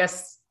 like, I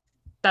guess,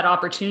 that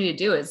opportunity to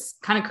do. Is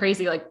kind of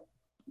crazy. Like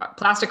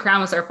Plastic Crown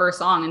was our first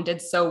song and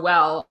did so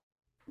well.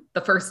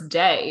 the first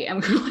day,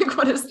 and we were like,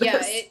 what is this?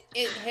 Yeah,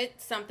 it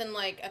hit something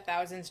like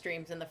 1,000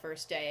 streams in the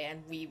first day,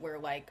 and we were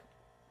like,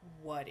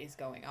 what is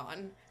going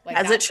on? Like,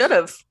 as it should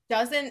have.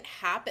 Doesn't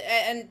happen,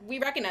 and we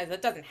recognize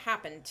that doesn't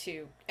happen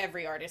to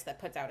every artist that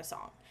puts out a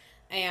song.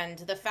 And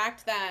the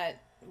fact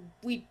that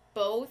we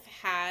both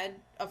had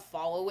a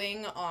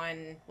following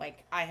on,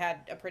 like, I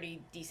had a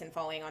pretty decent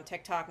following on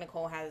TikTok,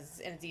 Nicole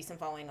has a decent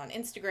following on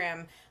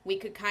Instagram, we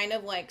could kind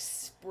of like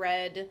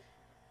spread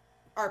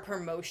our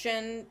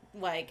promotion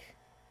like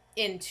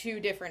in two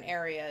different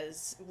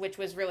areas, which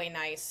was really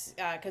nice,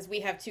 because we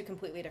have two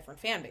completely different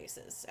fan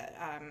bases.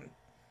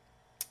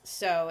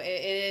 So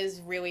it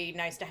is really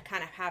nice to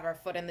kind of have our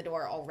foot in the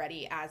door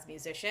already as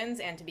musicians,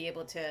 and to be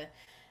able to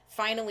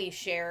finally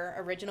share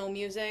original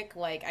music.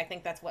 Like, I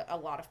think that's what a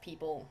lot of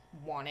people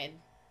wanted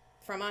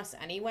from us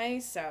anyway.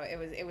 So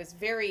it was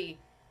very,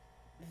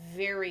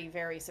 very,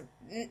 very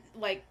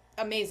like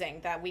amazing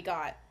that we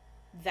got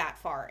that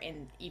far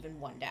in even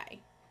one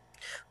day.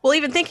 Well,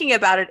 even thinking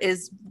about it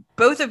is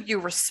both of you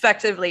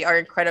respectively are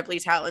incredibly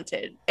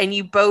talented, and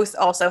you both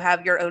also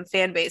have your own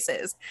fan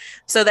bases.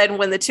 So then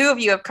when the two of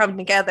you have come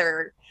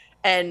together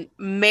and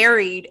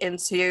married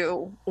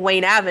into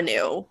Wayne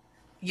Avenue,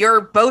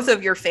 both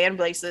of your fan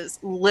bases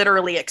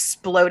literally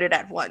exploded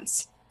at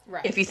once.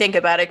 Right. If you think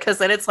about it, because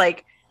then it's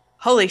like,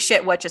 holy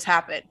shit, what just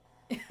happened?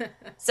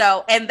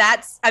 So, and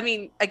that's, I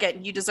mean,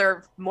 again, you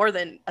deserve more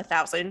than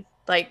 1,000,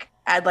 like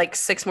add like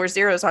 6 more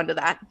zeros onto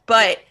that.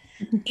 But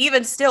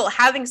even still,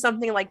 having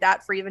something like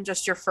that for even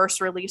just your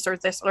first release or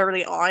this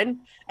early on,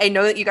 I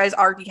know that you guys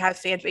already have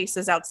fan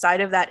bases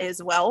outside of that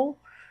as well,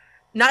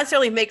 not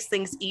necessarily makes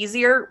things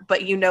easier,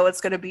 but you know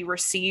it's going to be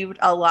received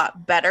a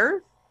lot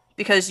better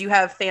because you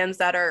have fans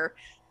that are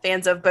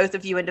fans of both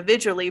of you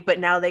individually, but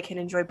now they can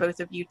enjoy both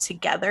of you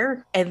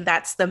together. And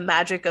that's the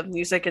magic of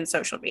music and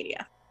social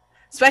media,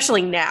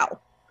 especially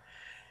now.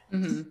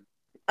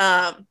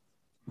 Mm-hmm.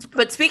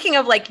 But speaking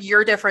of like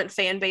your different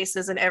fan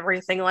bases and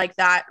everything like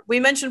that, we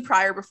mentioned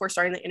prior before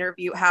starting the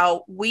interview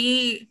how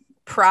we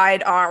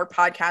pride our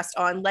podcast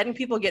on letting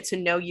people get to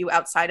know you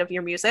outside of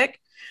your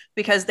music,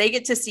 because they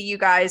get to see you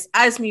guys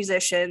as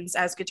musicians,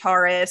 as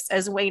guitarists,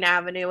 as Wayne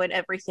Avenue and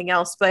everything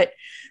else, but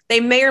they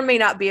may or may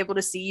not be able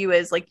to see you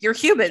as like you're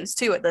humans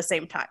too at the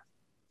same time.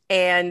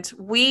 And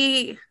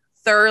we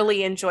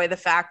thoroughly enjoy the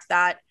fact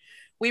that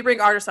we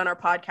bring artists on our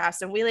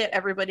podcast and we let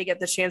everybody get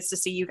the chance to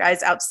see you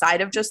guys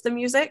outside of just the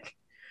music.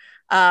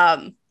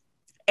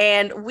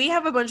 And we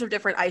have a bunch of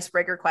different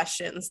icebreaker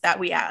questions that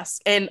we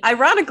ask. And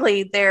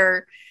ironically,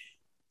 they're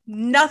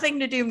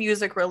nothing to do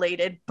music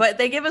related, but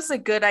they give us a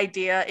good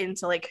idea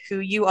into like who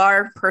you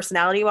are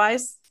personality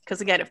wise. Because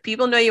again, if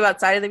people know you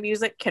outside of the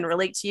music, can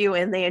relate to you,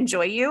 and they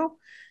enjoy you,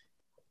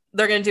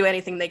 they're going to do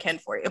anything they can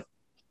for you.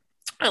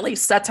 At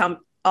least that's how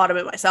Autumn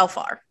and myself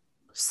are.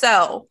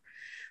 So,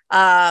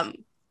 a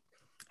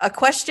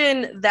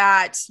question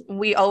that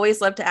we always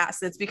love to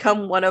ask, it's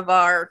become one of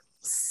our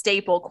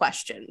staple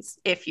questions,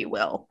 if you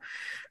will.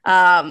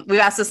 We've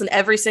asked this in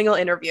every single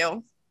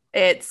interview.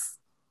 It's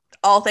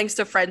all thanks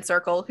to Friend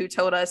Circle, who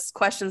told us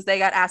questions they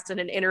got asked in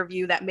an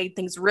interview that made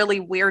things really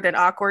weird and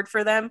awkward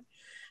for them.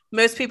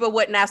 Most people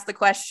wouldn't ask the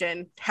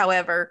question.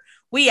 However,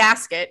 we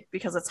ask it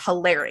because it's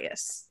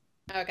hilarious.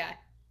 Okay.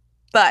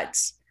 But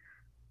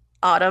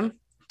Autumn,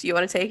 do you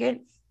want to take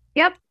it?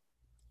 Yep.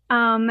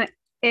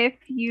 If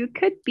you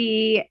could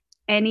be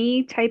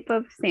any type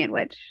of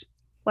sandwich,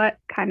 what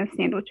kind of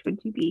sandwich would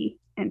you be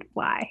and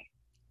why?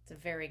 It's a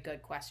very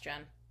good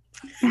question.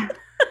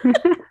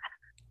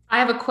 I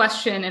have a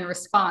question in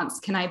response.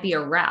 Can I be a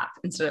wrap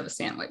instead of a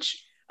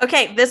sandwich?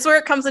 Okay, this is where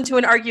it comes into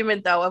an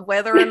argument, though, of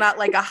whether or not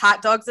like a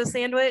hot dog's a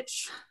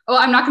sandwich. Well,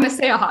 I'm not going to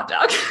say a hot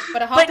dog.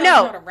 But a hot dog's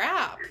not a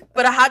wrap.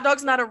 But a hot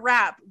dog's not a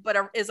wrap.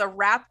 But is a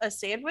wrap a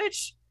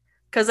sandwich?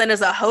 Because then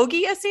is a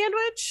hoagie a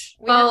sandwich?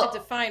 We have to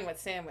define what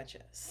sandwich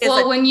is.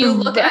 Well, when you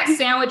look at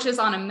sandwiches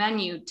on a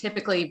menu,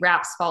 typically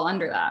wraps fall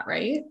under that,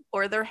 right?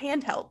 Or they're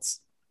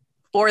handhelds.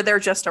 Or they're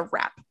just a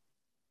wrap.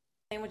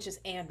 Sandwiches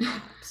and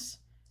wraps.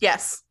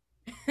 Yes.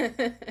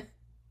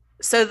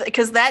 So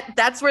because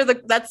that's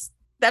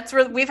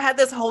where we've had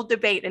this whole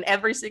debate in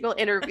every single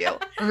interview.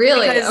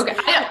 Really? Okay.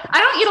 I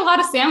don't eat a lot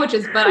of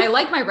sandwiches, but I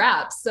like my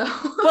wraps. So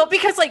well,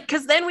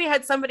 because then we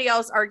had somebody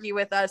else argue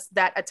with us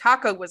that a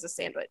taco was a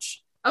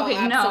sandwich. Okay,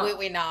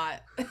 absolutely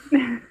not.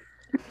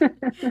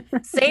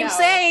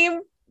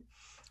 Same.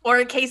 Or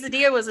a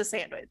quesadilla was a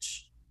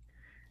sandwich.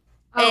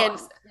 Oh,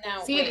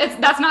 and see,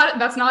 that's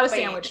not a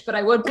sandwich, but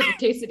I would put a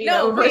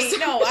quesadilla over.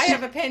 No, I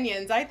have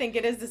opinions. I think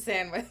it is the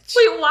sandwich.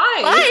 Wait, why?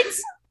 What?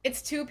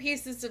 It's 2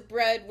 pieces of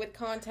bread with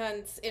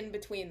contents in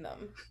between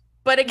them.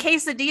 But a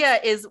quesadilla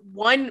is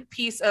 1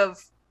 piece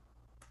of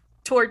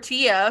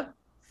tortilla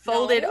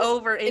folded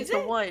over into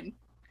one.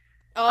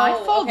 Oh,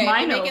 I fold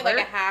mine over. Make it like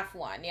a half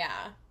one,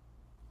 yeah.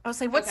 I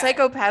was like, what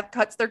psychopath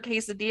cuts their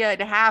quesadilla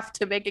in half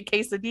to make a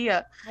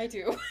quesadilla? I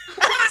do.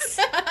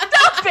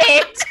 Stop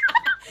it!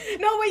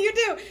 No, what you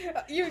do,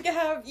 you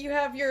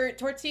have your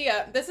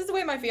tortilla. This is the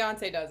way my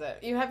fiance does it.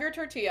 You have your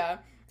tortilla,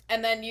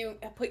 and then you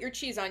put your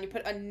cheese on. You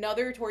put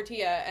another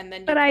tortilla, and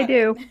then. But I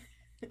do.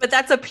 But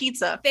that's a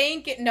pizza.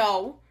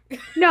 No.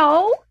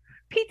 No,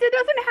 pizza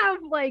doesn't have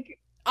like.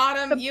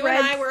 Autumn, you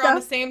and I were on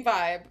the same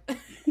vibe.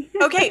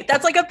 Okay,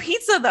 that's like a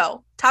pizza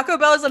though. Taco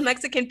Bell is a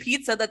Mexican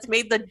pizza that's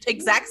made the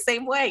exact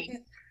same way.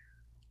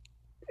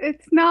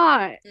 It's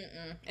not.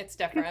 It's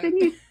different. I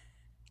think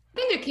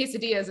a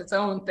quesadilla is its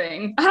own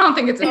thing. I don't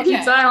think it's a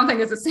pizza. I don't think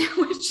it's a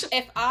sandwich.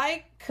 If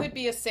I could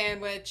be a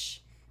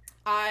sandwich,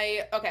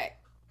 I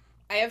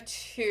have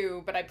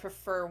two, but I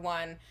prefer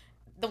one.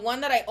 The one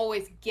that I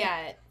always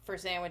get for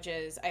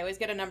sandwiches, I always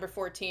get a number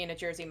 14 at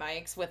Jersey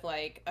Mike's with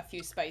like a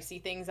few spicy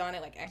things on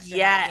it, like extra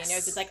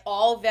jalapenos. It's like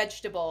all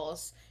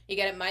vegetables. You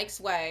get it Mike's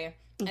way,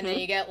 and then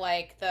you get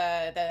like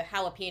the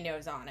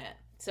jalapenos on it.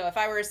 So if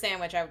I were a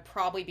sandwich, I would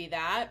probably be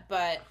that.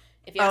 But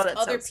if you ask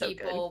other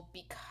people,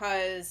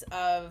 because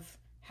of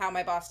how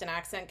my Boston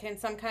accent can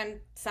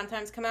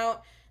sometimes come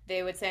out,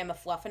 they would say I'm a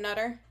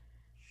fluffernutter,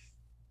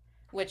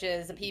 which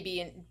is a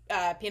PB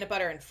and peanut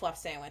butter and fluff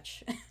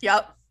sandwich.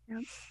 Yep.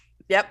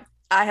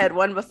 I had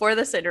one before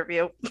this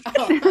interview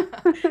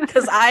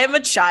because I am a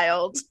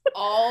child.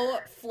 All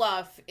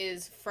fluff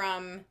is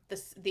from the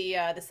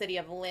city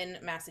of Lynn,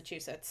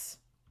 Massachusetts.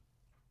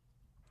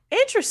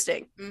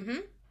 Interesting.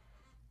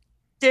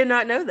 Did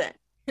not know that.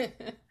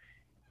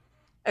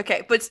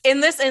 Okay, but in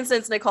this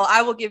instance, Nicole,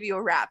 I will give you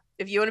a wrap.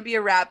 If you want to be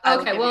a wrap,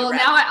 okay. Well,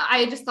 now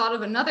I just thought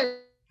of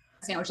another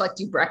sandwich. Like,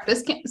 do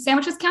breakfast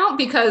sandwiches count?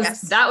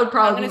 Because that would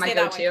probably be my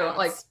go-to.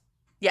 Like.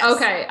 Yes.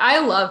 Okay, I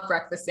love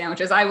breakfast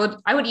sandwiches. I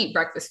would eat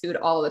breakfast food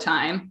all the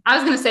time. I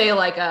was gonna say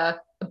like a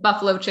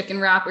buffalo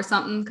chicken wrap or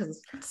something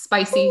because it's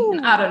spicy.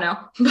 And I don't know.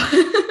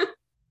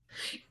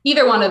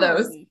 Either one of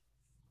those.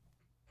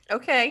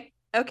 Okay.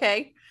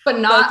 But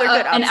not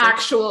an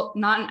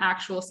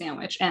actual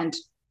sandwich and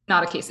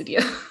not a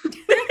quesadilla.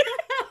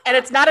 And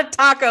it's not a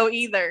taco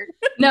either.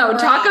 No,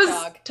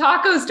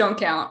 tacos don't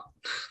count.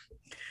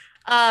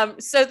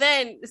 So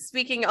then,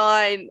 speaking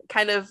on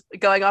kind of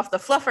going off the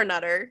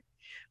fluffernutter.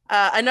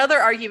 Another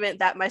argument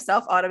that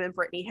myself, Autumn, and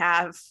Brittany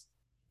have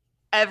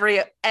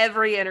every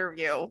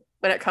interview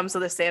when it comes to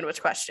the sandwich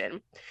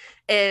question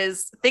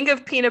is think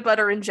of peanut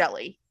butter and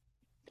jelly.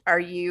 Are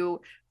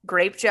you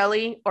grape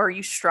jelly or are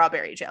you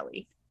strawberry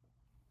jelly?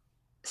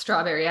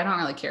 Strawberry. I don't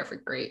really care for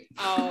grape.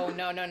 Oh,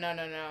 no.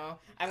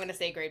 I'm going to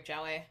say grape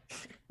jelly.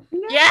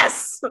 No.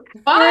 Yes!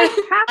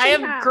 I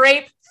am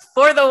grape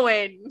for the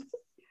win.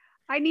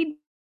 I need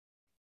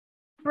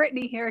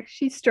Brittany here.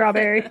 She's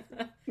strawberry.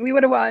 We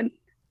would have won.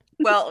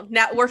 Well,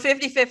 now we're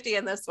 50-50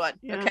 in this one,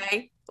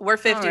 okay? We're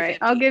 50-50. Right,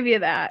 I'll give you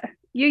that.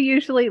 You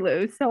usually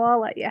lose, so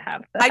I'll let you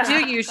have that. I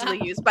do usually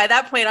lose. By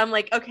that point, I'm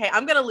like, okay,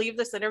 I'm going to leave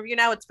this interview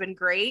now. It's been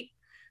great,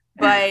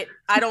 but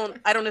I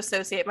don't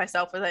associate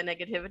myself with that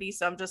negativity,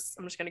 so I'm just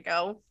going to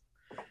go.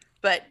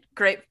 But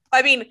grape,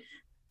 I mean,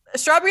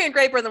 strawberry and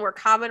grape are the more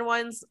common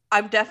ones.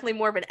 I'm definitely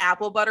more of an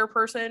apple butter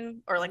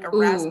person or like a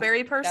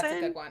raspberry person. That's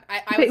a good one.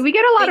 We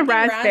get a lot of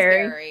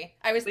raspberry.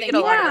 I was thinking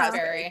a lot of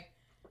raspberry.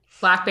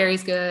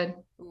 Blackberry's good.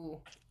 Ooh.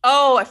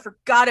 Oh, I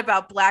forgot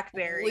about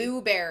blackberry.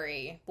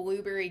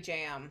 Blueberry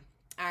jam.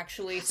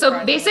 Actually,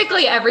 so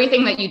basically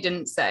everything that you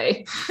didn't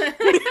say.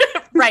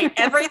 Right.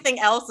 Everything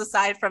else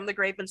aside from the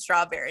grape and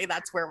strawberry.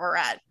 That's where we're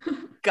at.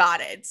 Got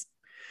it.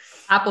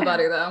 Apple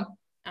butter though.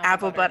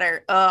 Apple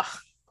butter. Ugh,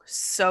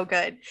 so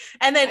good.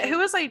 And then who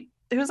was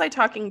I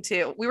talking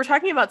to? We were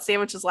talking about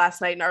sandwiches last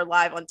night in our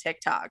live on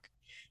TikTok.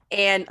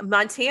 And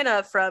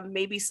Montana from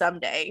Maybe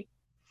Someday,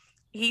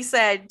 he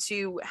said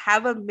to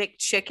have a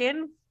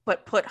McChicken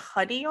but put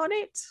honey on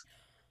it.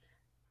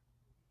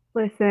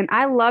 Listen,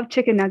 I love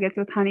chicken nuggets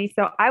with honey,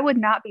 so I would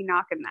not be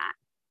knocking that.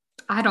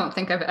 I don't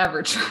think I've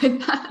ever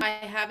tried that. I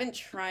haven't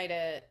tried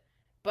it,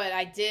 but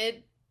I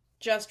did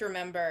just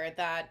remember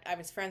that I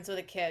was friends with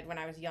a kid when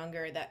I was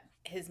younger that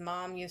his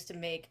mom used to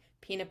make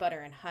peanut butter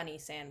and honey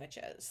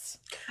sandwiches.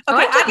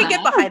 Okay, I can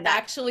get behind that.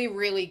 Actually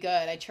really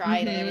good. I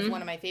tried it. It was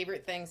one of my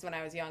favorite things when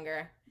I was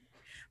younger.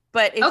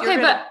 But if you're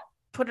gonna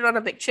put it on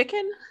a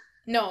McChicken?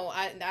 No,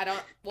 I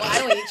don't. Well, I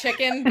don't eat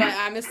chicken, but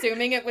I'm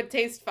assuming it would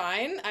taste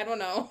fine. I don't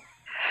know.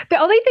 The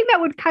only thing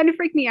that would kind of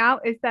freak me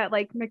out is that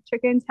like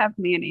McChickens have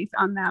mayonnaise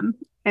on them,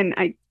 and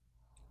I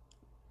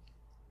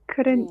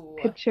couldn't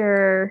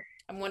picture.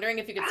 I'm wondering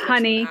if you could switch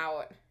honey them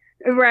out.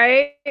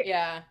 Right?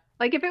 Yeah.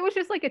 Like if it was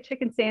just like a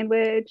chicken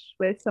sandwich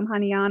with some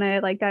honey on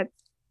it, like that's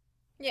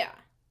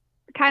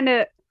kind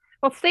of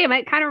Sam.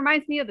 It kind of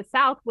reminds me of the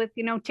South with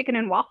chicken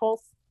and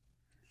waffles.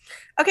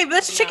 Okay, but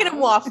that's chicken and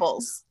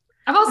waffles.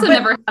 I've also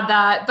never had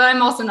that, but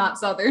I'm also not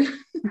Southern.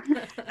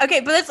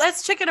 Okay, but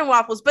that's chicken and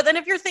waffles. But then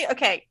if you're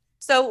okay,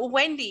 so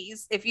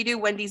Wendy's, if you do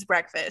Wendy's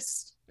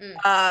breakfast,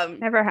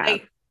 never have.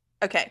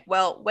 Okay,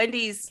 well,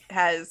 Wendy's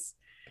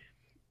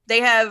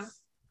they have,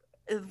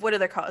 what do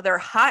they call it? They're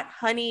hot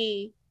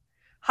honey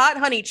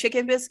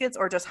chicken biscuits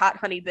or just hot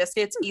honey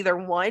biscuits, either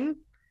one.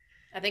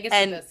 I think it's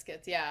the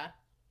biscuits, yeah.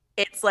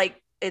 It's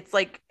like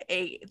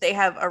they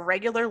have a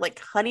regular like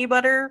honey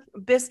butter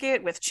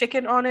biscuit with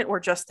chicken on it or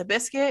just the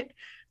biscuit,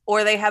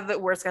 or they have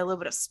it where it's got a little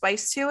bit of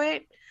spice to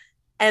it.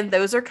 And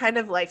those are kind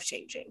of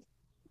life-changing.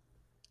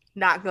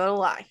 Not gonna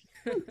lie.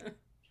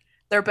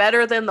 They're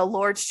better than the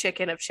Lord's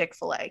chicken of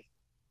Chick-fil-A.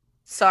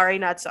 Sorry,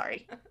 not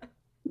sorry.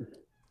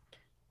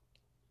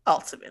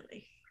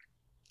 Ultimately.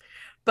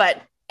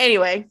 But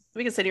anyway,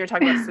 we can sit here and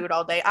talk about food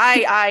all day.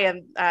 I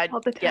am,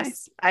 all the time.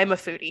 Yes, I'm a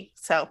foodie.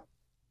 So,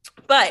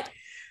 but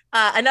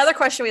another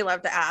question we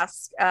love to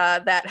ask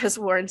that has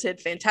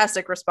warranted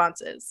fantastic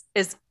responses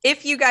is,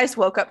 if you guys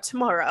woke up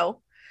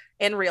tomorrow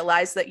and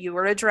realized that you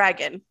were a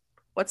dragon,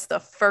 what's the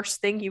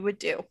first thing you would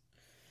do?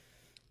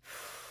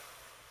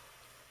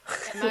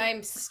 Am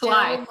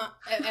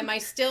I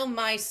still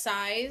my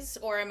size,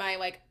 or am I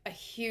like a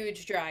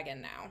huge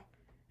dragon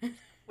now?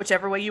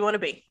 Whichever way you want to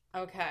be.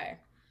 Okay.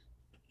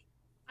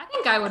 I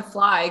think I would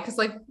fly, because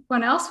like,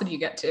 when else would you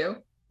get to?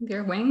 With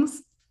your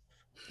wings?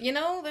 You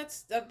know,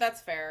 that's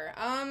fair.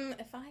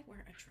 If I were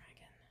a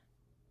dragon,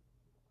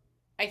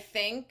 I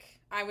think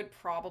I would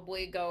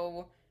probably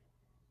go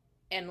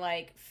and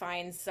like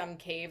find some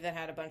cave that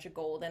had a bunch of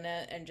gold in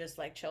it and just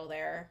like chill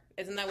there.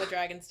 Isn't that what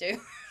dragons do?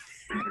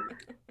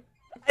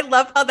 I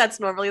love how that's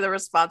normally the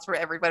response for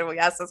everybody when we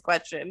ask this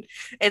question.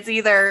 It's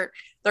either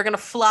they're going to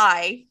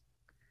fly,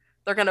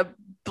 they're going to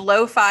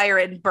blow fire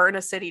and burn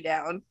a city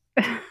down,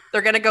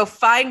 they're going to go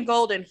find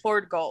gold and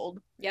hoard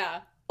gold.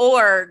 Yeah.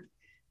 Or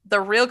the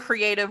real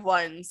creative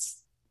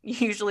ones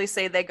usually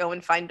say they go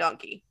and find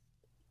donkey.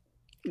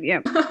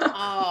 Yep.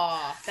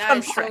 Oh,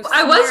 that's so smart.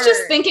 I was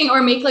just thinking,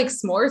 or make like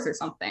s'mores or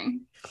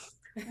something.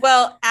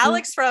 Well,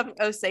 Alex from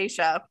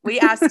Osacea, we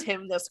asked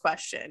him this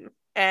question,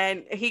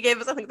 and he gave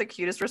us, I think, the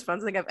cutest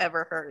response I think I've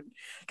ever heard.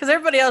 Because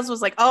everybody else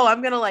was like, oh,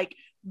 I'm going to like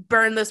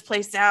burn this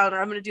place down, or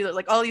I'm going to do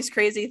like all these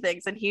crazy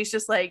things. And he's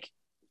just like,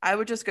 I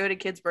would just go to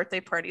kids'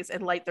 birthday parties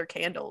and light their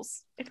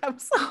candles. And I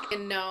was like,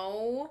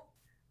 no.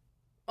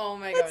 Oh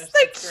my gosh. It's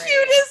the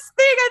cutest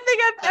thing I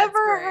think I've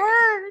ever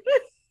heard.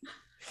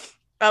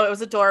 Oh, it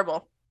was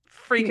adorable.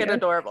 Freaking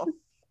adorable.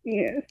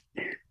 Yes.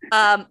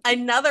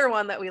 Another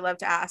one that we love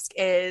to ask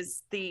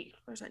is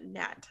where's that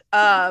gnat?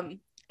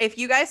 If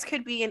you guys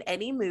could be in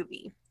any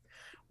movie,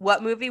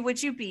 what movie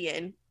would you be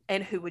in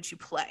and who would you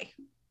play?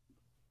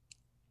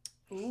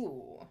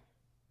 Ooh.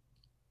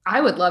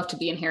 I would love to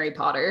be in Harry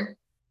Potter.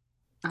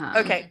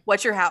 Okay,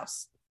 what's your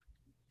house?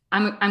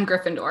 I'm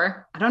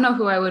Gryffindor. I don't know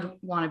who I would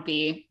want to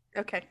be.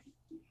 Okay.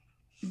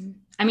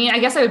 I mean, I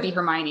guess I would be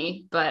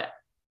Hermione, but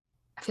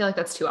I feel like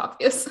that's too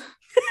obvious.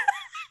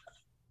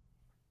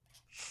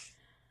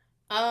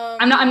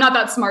 I'm not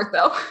that smart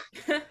though.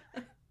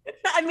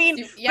 I mean,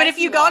 yes, but if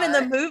you gone in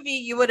the movie,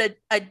 you would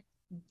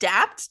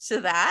adapt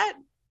to that.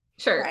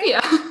 Sure. Right?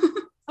 Yeah.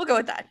 We'll go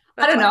with that.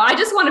 I don't know. I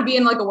just want to be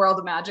in like a world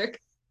of magic.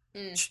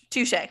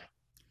 Touche.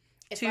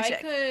 If I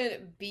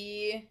could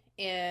be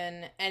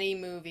in any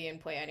movie and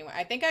play anyone,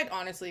 I think I'd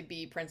honestly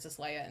be Princess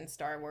Leia in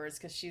Star Wars,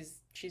 because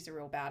she's a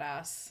real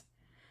badass.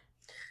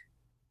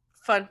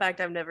 Fun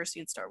fact, I've never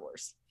seen Star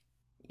Wars.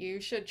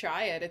 You should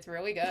try it. It's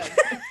really good.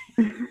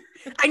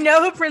 I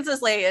know who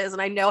Princess Leia is,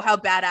 and I know how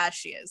badass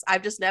she is.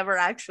 I've just never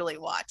actually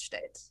watched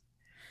it.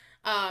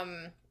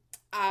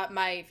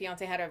 My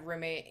fiance had a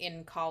roommate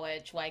in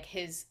college. Like,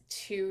 his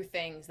two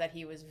things that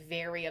he was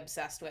very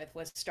obsessed with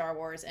was Star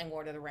Wars and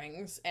Lord of the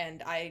Rings.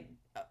 And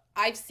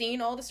I've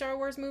seen all the Star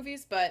Wars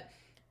movies, but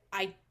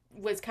I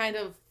was kind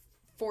of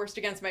forced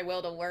against my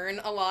will to learn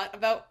a lot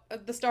about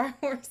the Star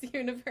Wars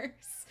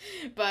universe.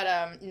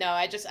 But no,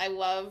 I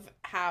love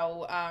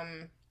how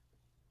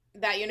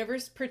that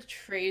universe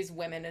portrays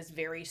women as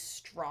very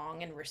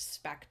strong and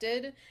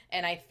respected,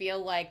 and I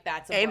feel like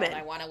that's a world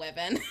I want to live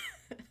in.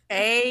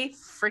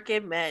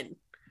 Freaking men.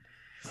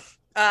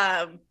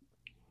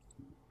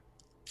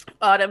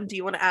 Autumn, do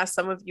you want to ask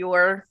some of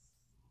your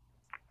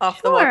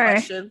off the wall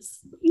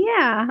questions?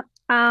 Yeah.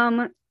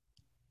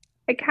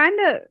 It kind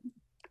of,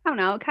 I don't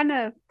know, it kind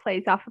of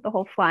plays off of the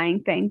whole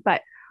flying thing,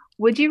 but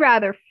would you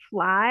rather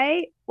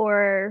fly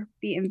or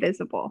be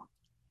invisible?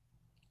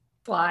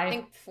 Fly. I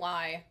think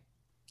fly.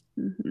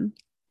 Mm-hmm.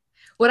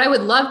 What I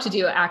would love to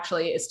do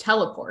actually is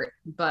teleport,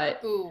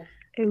 but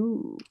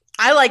Ooh.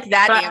 I like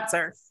that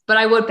answer. But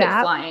I would pick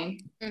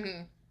flying.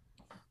 Mm-hmm.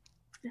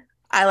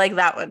 I like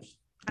that one.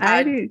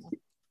 I do.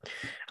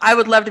 I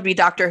would love to be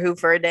Doctor Who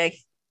for a day.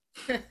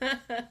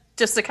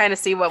 Just to kind of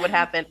see what would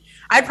happen.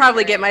 I'd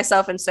probably get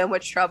myself in so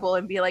much trouble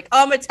and be like,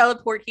 oh, I'm gonna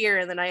teleport here,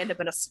 and then I end up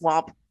in a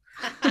swamp.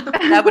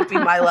 That would be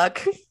my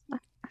luck.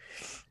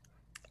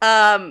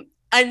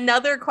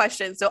 Another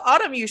question. So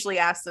Autumn usually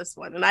asks this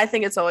one, and I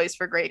think it's always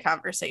for great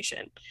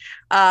conversation.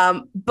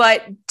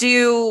 But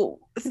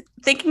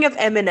thinking of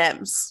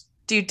M&Ms,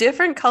 do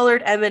different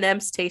colored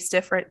M&Ms taste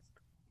different?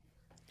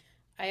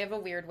 I have a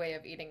weird way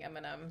of eating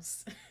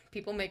M&Ms.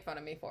 People make fun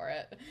of me for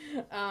it.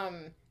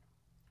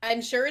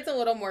 I'm sure it's a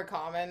little more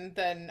common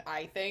than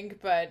I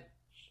think, but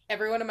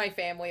everyone in my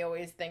family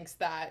always thinks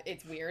that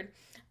it's weird.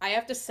 I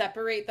have to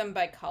separate them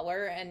by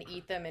color and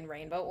eat them in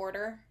rainbow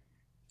order.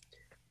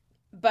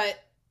 But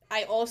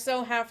I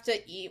also have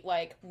to eat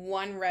like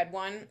one red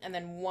one and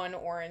then one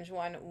orange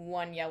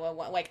one yellow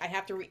one. Like, I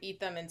have to eat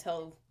them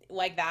until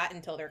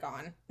they're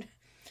gone.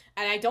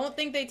 And I don't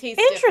think they taste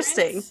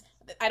interesting.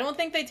 I don't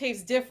think they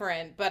taste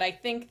different, but I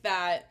think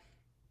that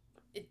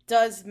it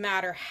does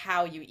matter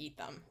how you eat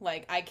them.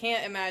 Like, I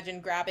can't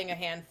imagine grabbing a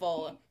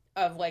handful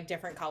of like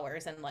different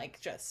colors and like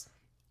just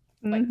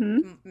like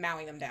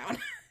mowing them down.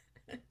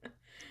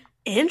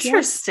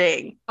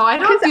 Interesting. Oh, I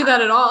don't do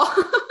that at all.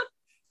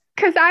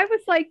 Because I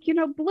was like,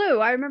 blue.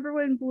 I remember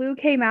when blue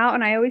came out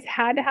and I always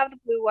had to have the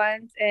blue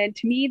ones. And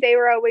to me, they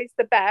were always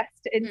the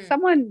best. And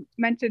someone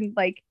mentioned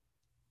like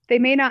they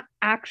may not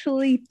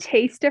actually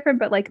taste different,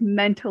 but like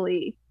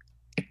mentally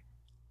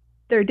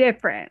they're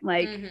different.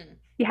 Like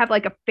you have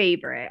like a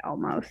favorite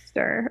almost,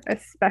 or a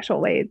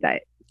special way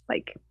that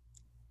like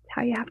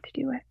how you have to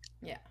do it.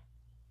 Yeah.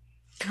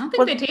 I don't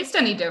think they taste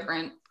any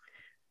different.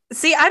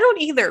 See, I don't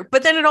either.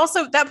 But then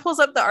that pulls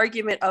up the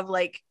argument of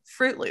like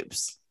Fruit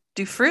Loops.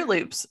 Do Fruit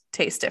Loops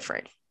taste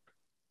different?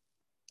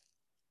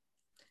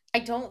 I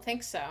don't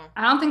think so.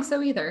 I don't think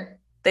so either.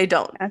 They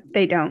don't.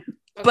 They don't.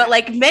 Okay. But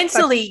like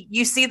mentally,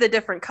 you see the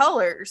different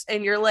colors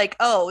and you're like,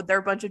 oh, they're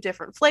a bunch of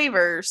different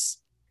flavors.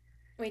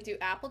 Wait, do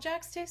Apple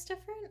Jacks taste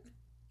different?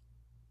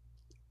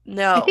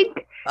 No. I think,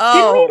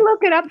 didn't we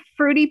look it up?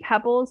 Fruity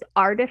Pebbles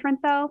are different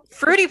though?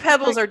 Fruity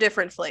Pebbles are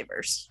different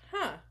flavors.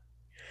 Huh.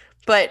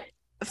 But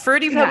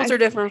Fruity Pebbles are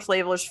different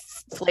flavors.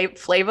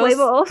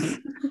 Flavors?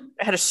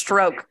 I had a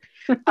stroke.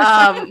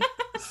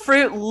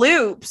 Fruit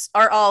Loops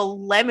are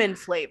all lemon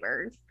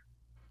flavored.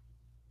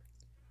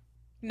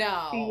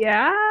 No.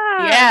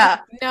 Yeah.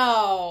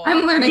 No.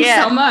 I'm learning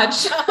so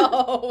much.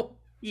 No.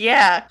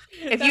 Yeah.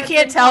 If you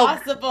can't tell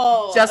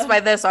just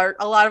by this, a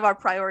lot of our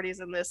priorities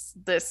in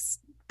this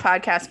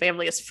podcast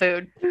family is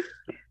food.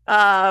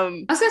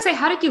 I was gonna say,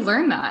 how did you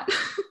learn that?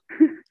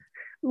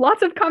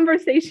 Lots of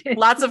conversations.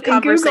 Wow.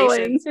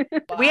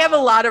 We have a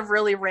lot of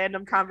really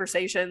random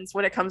conversations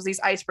when it comes to these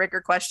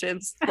icebreaker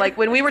questions. Like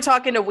when we were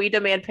talking to We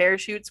Demand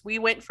Parachutes, we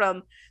went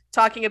from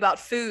talking about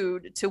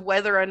food to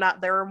whether or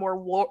not there are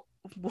more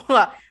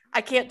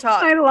I can't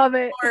talk. I love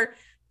it. More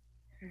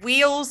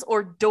wheels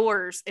or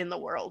doors in the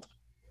world.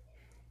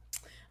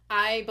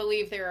 I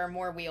believe there are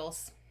more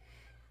wheels.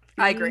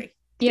 I agree.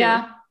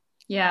 Yeah.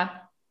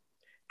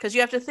 Because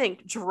you have to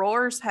think,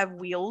 drawers have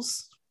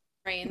wheels.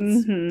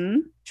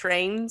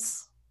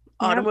 Trains,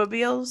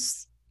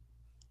 automobiles.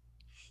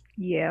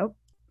 Yep.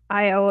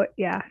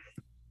 Yes.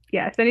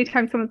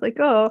 Anytime someone's like,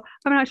 oh,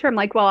 I'm not sure, I'm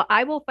like, well,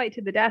 I will fight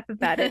to the death of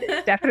that.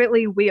 It's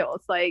definitely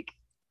wheels. Like,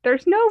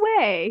 there's no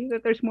way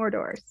that there's more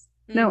doors.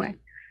 No way.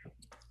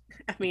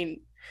 I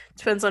mean,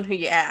 depends on who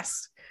you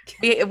ask.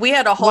 We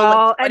had a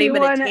whole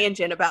 20-minute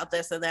tangent about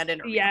this in that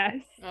interview.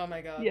 Yes. Oh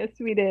my god. Yes,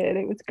 we did.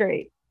 It was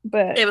great.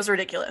 But it was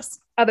ridiculous.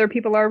 Other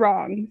people are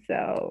wrong,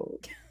 so.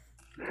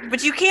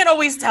 But you can't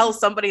always tell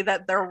somebody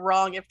that they're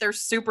wrong if they're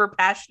super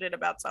passionate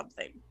about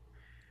something.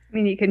 I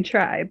mean, you can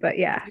try, but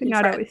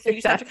not always successful. You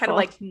just have to kind of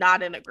like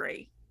nod and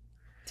agree.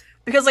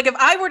 Because like if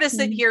I were to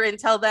sit here and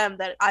tell them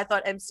that I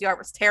thought MCR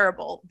was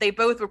terrible, they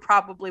both would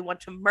probably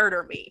want to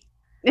murder me.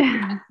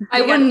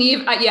 I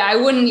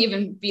wouldn't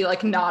even be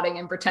like nodding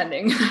and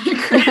pretending.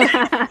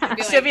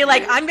 She'd be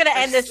like, I'm gonna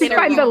end this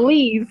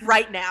interview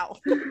right now.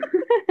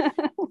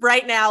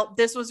 Right now.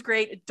 This was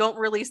great. Don't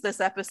release this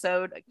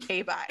episode.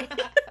 Okay, bye.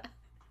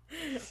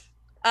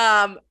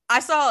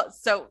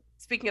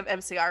 Speaking of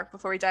MCR,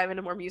 before we dive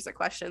into more music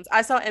questions,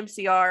 I saw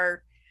MCR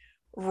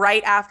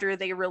right after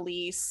they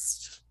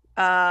released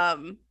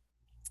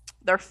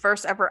their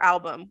first ever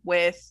album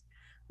with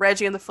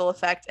Reggie and the Full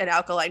Effect and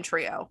Alkaline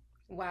Trio.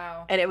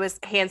 Wow. And it was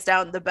hands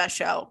down the best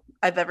show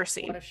I've ever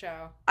seen. What a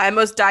show. I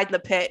almost died in the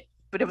pit,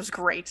 but it was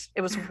great.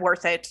 It was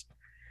worth it.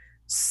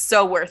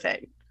 So worth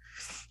it.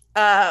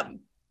 But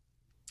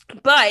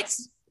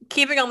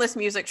keeping on this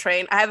music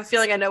train, I have a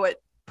feeling I know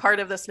what part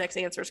of this next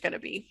answer is going to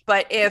be.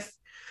 But if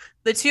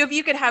the two of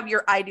you could have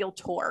your ideal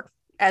tour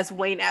as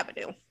Wayne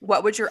Avenue,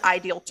 what would your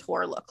ideal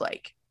tour look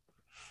like?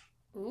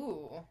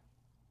 Ooh.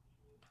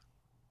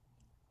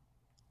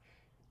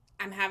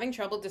 I'm having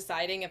trouble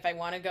deciding if I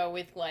want to go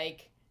with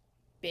like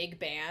big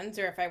bands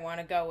or if I want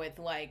to go with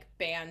like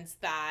bands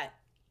that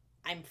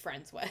I'm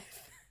friends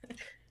with.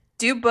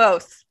 Do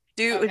both.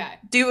 Do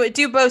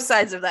both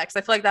sides of that, because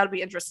I feel like that would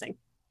be interesting.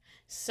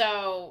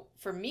 So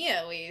for me,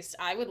 at least,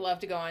 I would love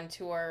to go on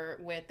tour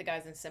with the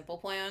guys in Simple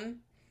Plan.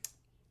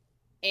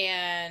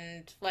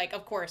 And like,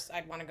 of course,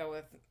 I'd want to go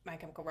with My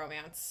Chemical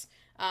Romance.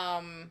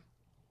 Fall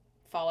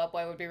Out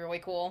Boy would be really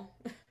cool.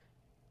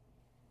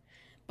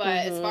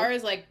 But as far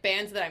as like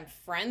bands that I'm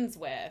friends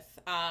with,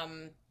 I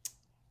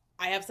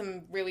have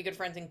some really good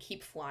friends in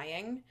Keep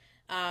Flying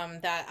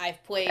that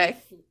I've played. Okay.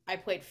 I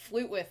played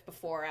flute with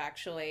before,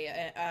 actually,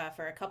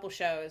 for a couple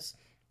shows,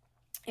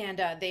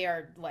 and they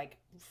are like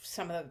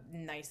some of the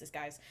nicest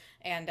guys,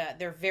 and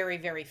they're very,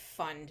 very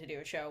fun to do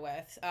a show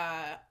with.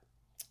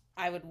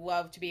 I would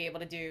love to be able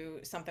to do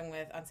something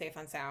with Unsafe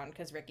Unsound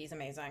because Ricky's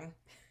amazing.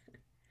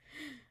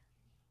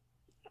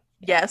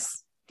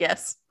 Yes.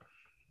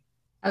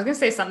 I was gonna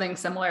say something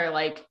similar,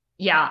 like,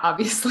 yeah,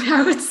 obviously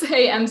I would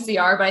say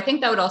MCR, but I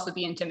think that would also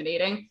be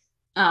intimidating.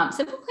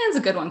 Simple Plan's a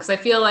good one because I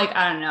feel like,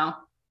 I don't know,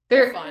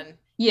 they're fun.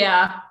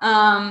 Yeah.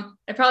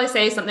 I'd probably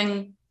say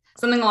something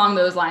along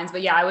those lines,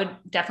 but yeah, I would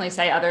definitely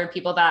say other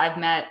people that I've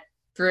met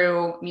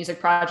through music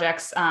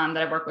projects that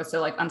I've worked with.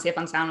 So like Unsafe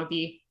Unsound would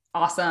be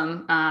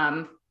awesome.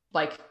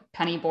 Like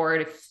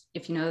Pennyboard,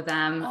 if you know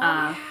them.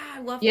 I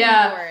love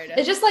Pennyboard.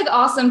 It's just like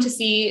awesome to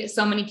see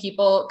so many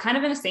people kind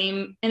of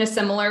in a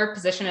similar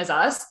position as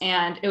us.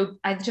 And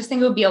I just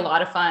think it would be a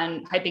lot of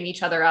fun hyping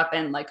each other up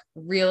and like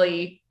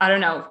really, I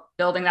don't know,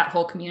 building that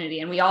whole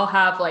community. And we all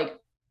have like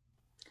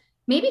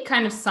maybe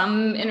kind of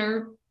some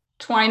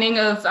intertwining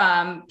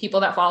of people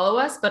that follow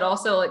us, but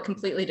also like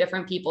completely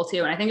different people too.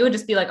 And I think it would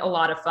just be like a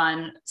lot of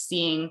fun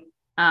seeing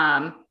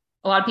a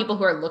lot of people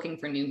who are looking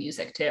for new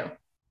music too.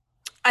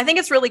 I think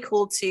it's really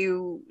cool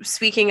too,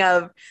 speaking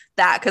of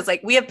that, because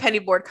like we have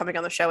Pennyboard coming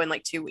on the show in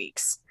like 2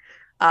 weeks.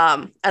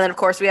 And then of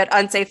course we had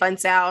Unsafe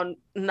Unsound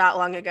not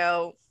long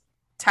ago.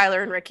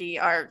 Tyler and Ricky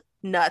are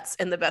nuts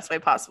in the best way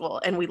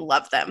possible, and we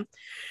love them.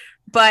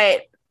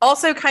 But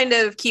also kind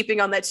of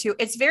keeping on that too,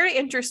 it's very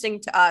interesting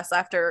to us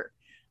after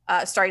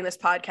starting this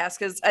podcast,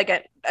 because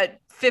again,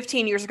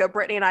 15 years ago,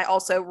 Brittany and I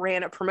also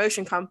ran a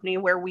promotion company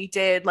where we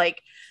did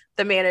like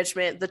the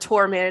management, the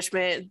tour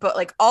management, but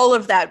like all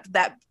of that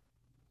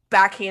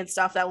backhand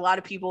stuff that a lot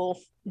of people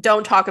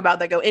don't talk about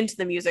that go into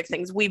the music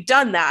things. We've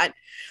done that.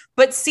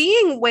 But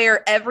seeing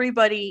where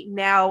everybody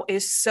now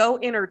is so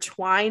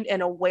intertwined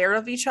and aware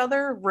of each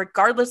other,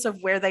 regardless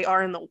of where they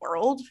are in the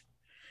world,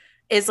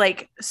 is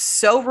like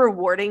so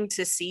rewarding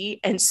to see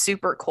and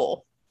super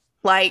cool.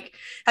 Like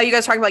how you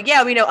guys talking about,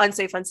 yeah, we know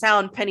Unsafe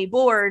Unsound,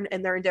 Pennyboard,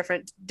 and they're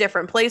in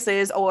different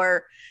places,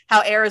 or how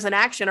Errors in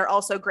Action are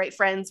also great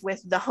friends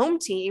with the home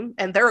team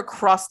and they're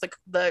across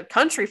the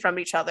country from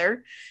each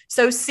other.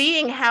 So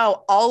seeing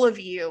how all of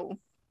you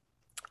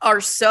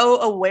are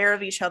so aware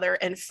of each other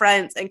and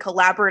friends and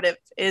collaborative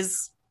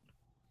is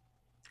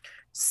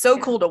so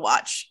cool to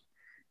watch.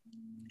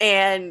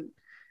 And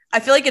I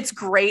feel like it's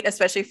great,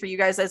 especially for you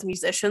guys as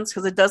musicians,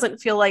 because it doesn't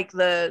feel like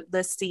the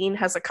scene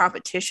has a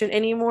competition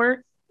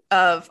anymore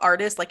of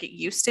artists like it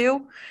used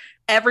to.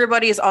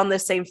 Everybody is on the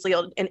same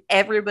field and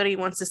everybody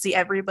wants to see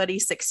everybody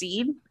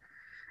succeed.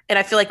 And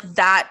I feel like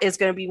that is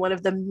going to be one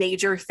of the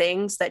major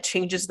things that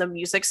changes the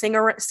music scene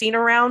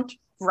around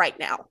right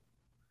now.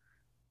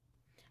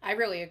 I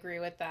really agree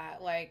with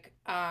that. Like,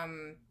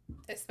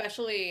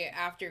 especially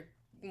after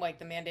like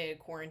the mandated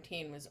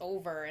quarantine was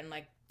over and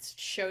like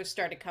shows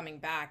started coming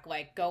back,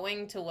 like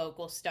going to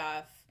local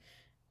stuff,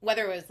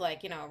 whether it was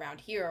like, you know, around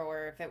here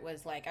or if it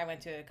was like I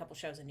went to a couple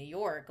shows in New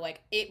York,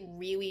 like it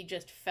really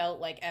just felt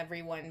like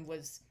everyone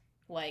was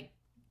like,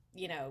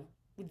 you know,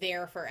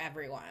 there for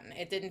everyone.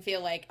 It didn't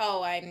feel like,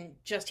 oh, I'm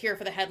just here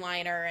for the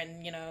headliner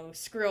and, you know,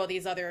 screw all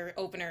these other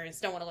openers,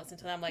 don't want to listen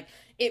to them. Like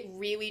it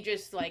really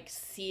just like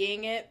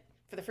seeing it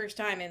for the first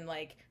time in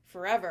like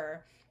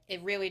forever,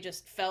 it really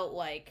just felt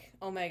like,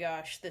 oh my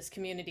gosh, this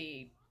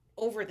community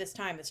over this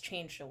time has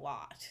changed a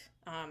lot.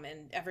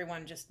 And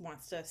everyone just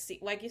wants to see,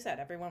 like you said,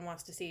 everyone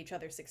wants to see each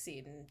other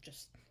succeed and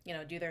just, you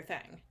know, do their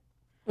thing.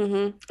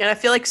 Mm-hmm. And I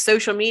feel like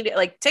social media,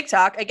 like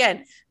TikTok,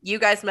 again, you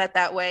guys met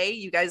that way.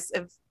 You guys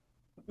have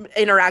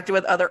interacted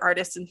with other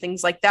artists and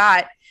things like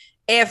that.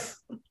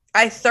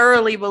 I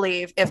thoroughly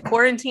believe if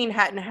quarantine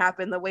hadn't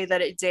happened the way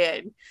that it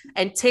did,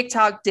 and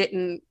TikTok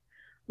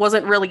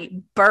wasn't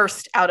really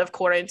burst out of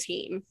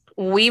quarantine,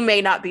 we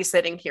may not be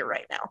sitting here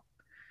right now.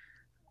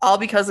 All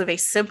because of a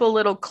simple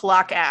little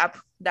clock app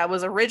that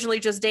was originally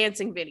just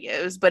dancing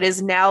videos, but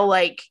is now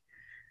like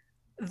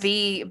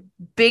the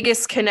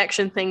biggest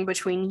connection thing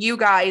between you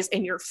guys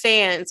and your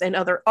fans and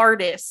other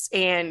artists.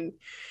 And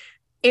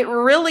it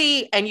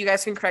really, and you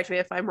guys can correct me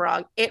if I'm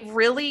wrong, it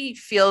really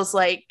feels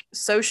like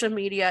social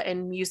media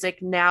and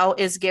music now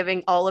is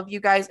giving all of you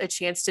guys a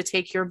chance to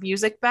take your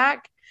music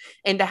back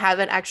and to have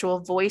an actual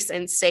voice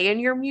and say in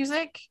your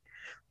music,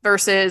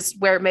 versus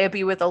where it may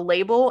be with a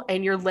label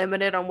and you're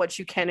limited on what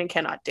you can and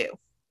cannot do.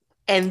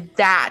 And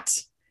that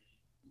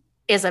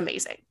is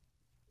amazing.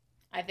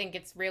 I think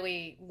it's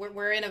really,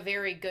 we're in a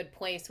very good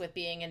place with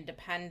being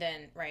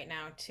independent right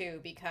now too,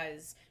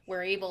 because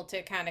we're able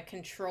to kind of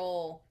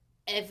control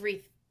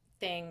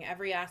everything,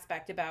 every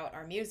aspect about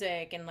our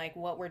music and like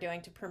what we're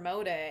doing to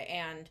promote it.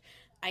 And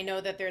I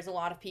know that there's a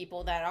lot of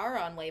people that are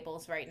on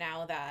labels right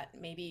now that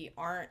maybe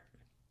aren't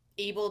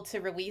able to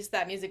release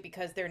that music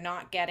because they're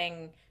not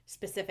getting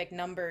specific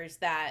numbers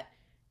that,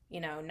 you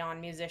know,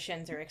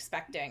 non-musicians are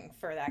expecting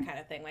for that kind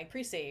of thing, like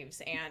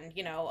pre-saves and,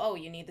 you know, oh,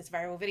 you need this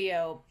viral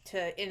video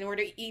in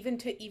order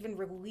to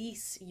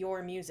release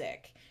your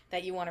music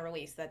that you want to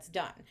release. That's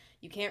done.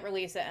 You can't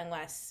release it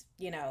unless,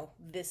 you know,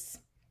 this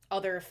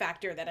other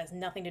factor that has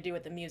nothing to do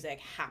with the music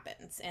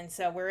happens. And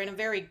so we're in a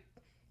very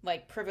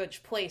like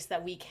privileged place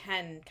that we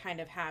can kind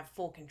of have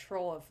full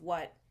control of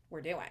what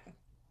we're doing.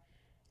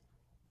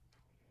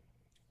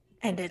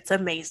 And it's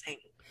amazing.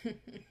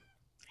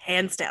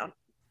 Hands down.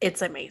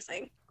 It's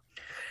amazing.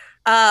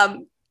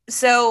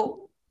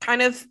 So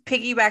kind of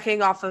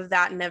piggybacking off of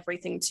that and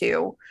everything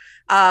too,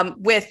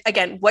 with,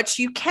 again, what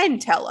you can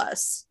tell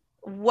us,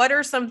 what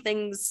are some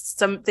things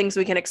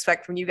we can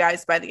expect from you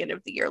guys by the end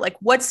of the year? Like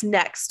what's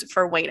next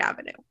for Wayne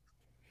Avenue?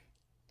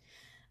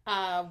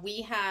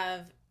 We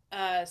have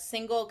a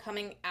single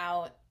coming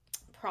out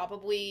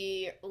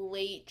probably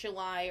late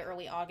July,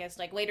 early August,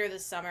 like later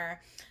this summer,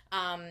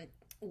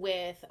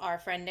 with our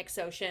friend Nick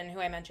Soshin, who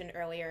I mentioned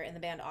earlier in the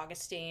band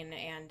Augustine,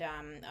 and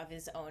of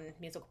his own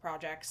musical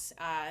projects.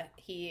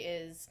 He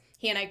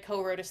and I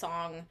co-wrote a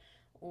song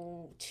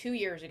 2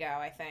 years ago,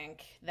 I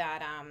think,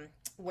 that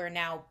we're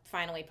now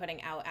finally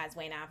putting out as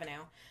Wayne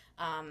Avenue.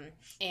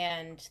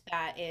 And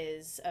that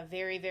is a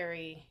very,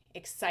 very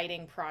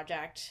exciting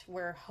project.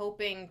 We're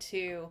hoping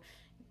to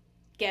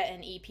get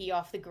an EP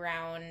off the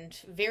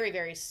ground very,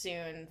 very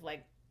soon,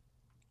 like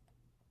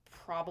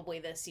probably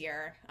this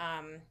year,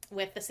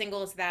 with the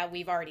singles that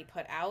we've already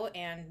put out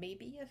and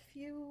maybe a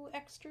few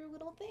extra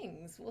little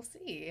things. We'll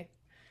see.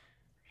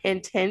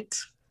 Hint, hint.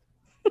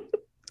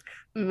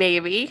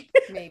 Maybe.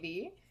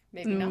 Maybe.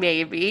 Maybe not.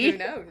 Maybe. Who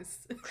knows?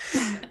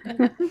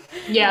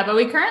 Yeah, but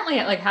we currently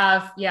like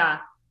have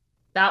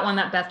that one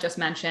that Beth just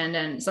mentioned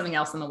and something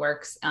else in the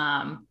works.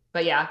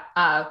 But yeah,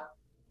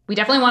 we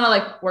definitely want to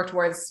like work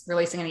towards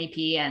releasing an EP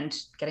and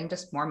getting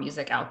just more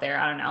music out there.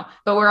 I don't know,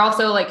 but we're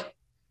also like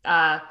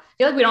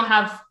feel like we don't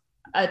have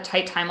a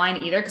tight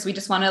timeline either, because we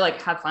just want to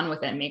like have fun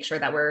with it and make sure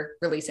that we're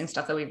releasing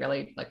stuff that we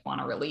really like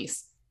want to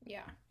release.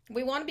 Yeah.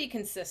 We want to be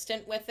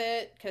consistent with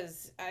it,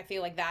 because I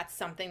feel like that's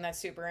something that's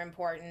super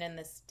important in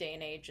this day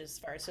and age as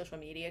far as social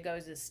media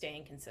goes, is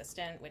staying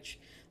consistent, which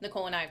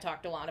Nicole and I have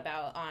talked a lot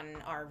about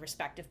on our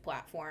respective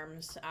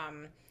platforms.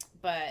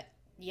 But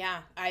yeah,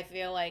 I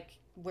feel like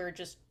we're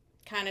just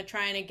kind of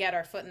trying to get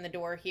our foot in the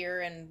door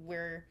here, and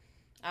we're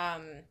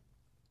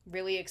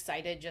really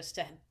excited just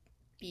to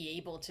be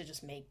able to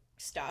just make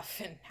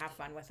stuff and have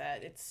fun with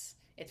it. It's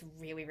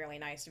really, really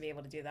nice to be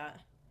able to do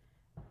that.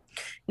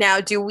 Now,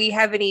 do we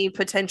have any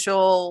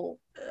potential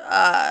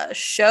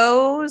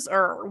shows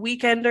or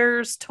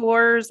weekenders,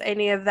 tours,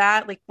 any of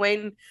that? Like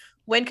when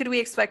could we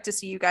expect to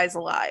see you guys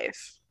live?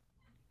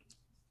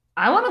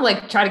 I want to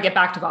like try to get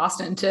back to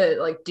Boston to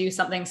like do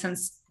something,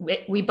 since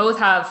we both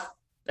have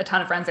a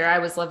ton of friends there. I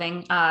was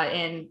living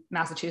in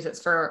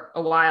Massachusetts for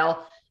a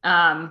while.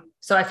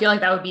 So I feel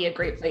like that would be a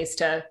great place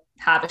to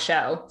have a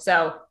show.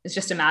 So it's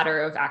just a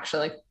matter of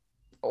actually like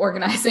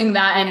organizing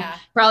that and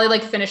probably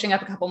like finishing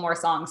up a couple more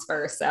songs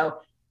first. So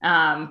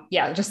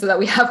just so that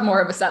we have more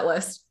of a set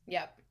list.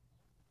 Yep.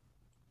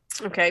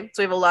 Okay,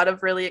 so we have a lot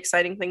of really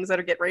exciting things that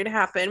are getting ready to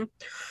happen.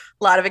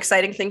 A lot of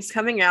exciting things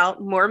coming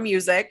out, more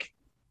music,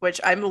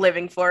 which I'm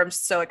living for. I'm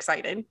so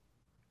excited.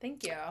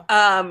 Thank you.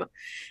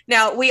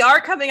 Now we are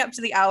coming up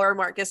to the hour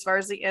mark as far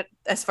as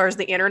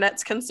the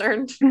internet's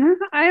concerned.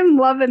 I'm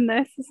loving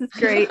this. This is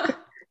great.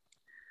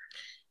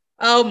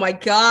 Oh my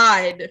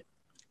God.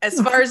 As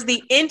far as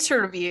the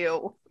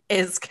interview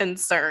is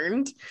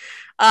concerned.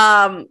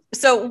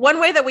 So one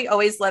way that we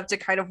always love to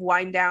kind of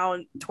wind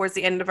down towards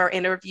the end of our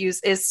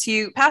interviews is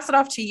to pass it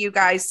off to you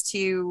guys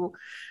to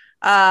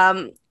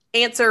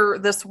answer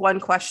this one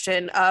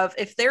question of,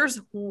 if there's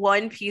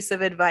one piece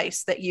of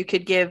advice that you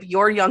could give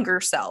your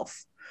younger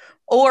self,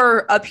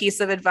 or a piece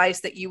of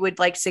advice that you would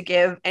like to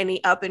give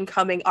any up and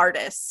coming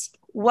artists,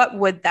 what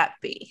would that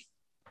be?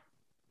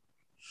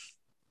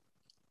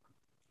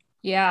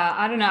 Yeah,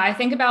 I don't know. I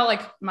think about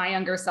like my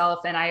younger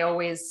self, and I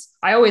always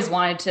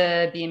wanted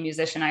to be a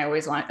musician. I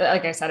always wanted,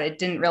 like I said, it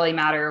didn't really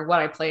matter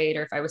what I played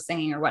or if I was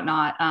singing or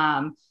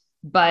whatnot.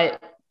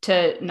 But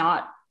to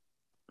not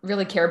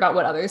really care about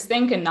what others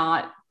think, and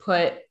not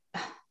put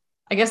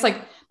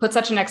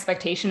such an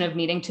expectation of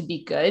needing to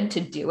be good to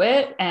do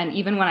it. And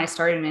even when I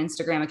started an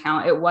Instagram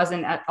account, it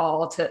wasn't at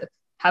all to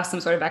have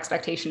some sort of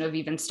expectation of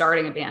even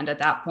starting a band at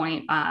that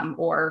point,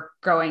 or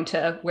growing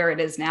to where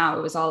it is now.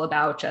 It was all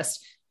about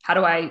just, how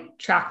do I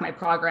track my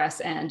progress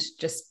and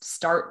just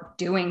start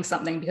doing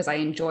something because I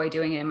enjoy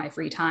doing it in my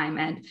free time?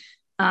 And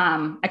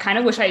I kind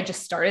of wish I had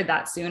just started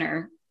that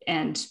sooner.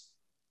 And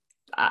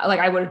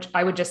I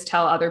would just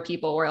tell other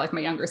people, or like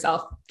my younger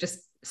self, just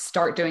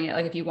start doing it.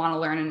 Like if you want to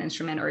learn an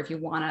instrument, or if you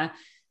want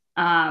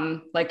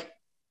to like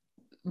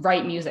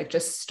write music,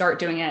 just start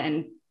doing it.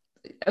 And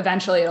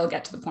eventually it'll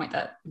get to the point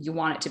that you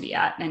want it to be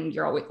at. And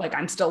you're always like,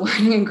 I'm still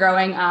learning and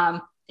growing.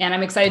 And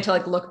I'm excited to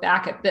like look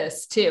back at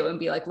this too and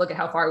be like, look at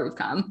how far we've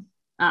come.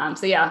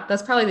 So yeah,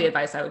 that's probably the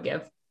advice I would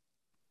give.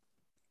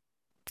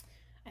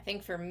 I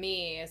think for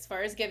me, as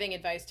far as giving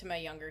advice to my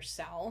younger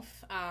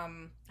self,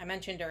 I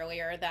mentioned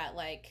earlier that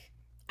like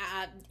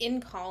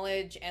in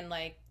college and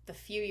like the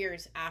few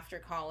years after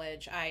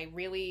college, I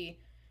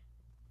really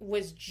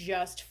was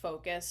just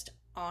focused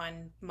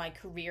on my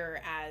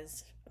career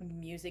as a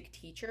music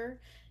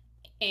teacher.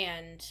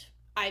 And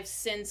I've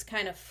since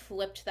kind of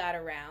flipped that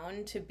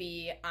around to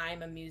be,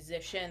 I'm a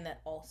musician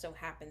that also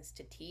happens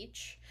to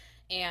teach.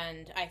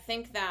 And I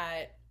think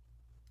that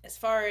as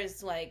far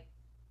as like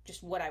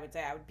just what I would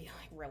say, I would be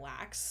like,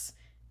 relax.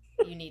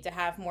 You need to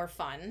have more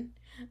fun.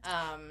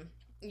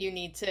 You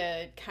need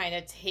to kind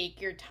of take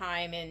your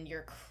time in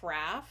your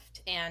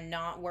craft and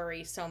not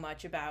worry so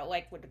much about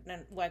like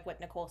what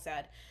Nicole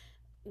said,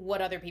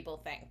 what other people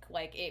think.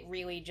 Like it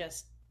really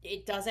just,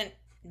 it doesn't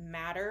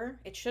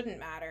matter. It shouldn't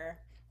matter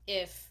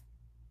if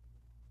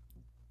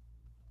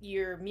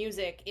your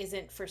music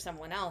isn't for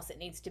someone else. It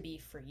needs to be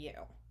for you.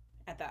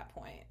 at that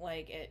point.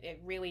 Like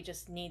it really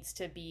just needs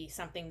to be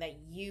something that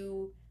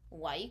you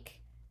like,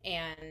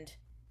 and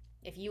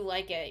if you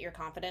like it, you're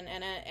confident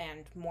in it,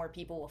 and more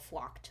people will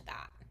flock to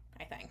that,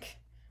 I think.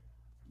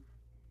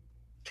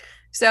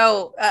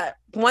 So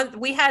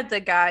we had the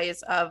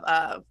guys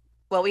of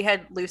we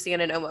had Lucy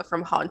and Anoma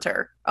from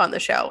Haunter on the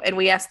show, and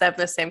we asked them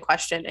the same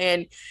question,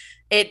 and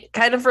it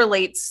kind of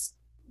relates.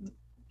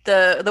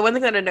 The one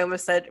thing that Anoma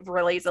said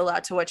relates a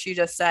lot to what you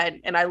just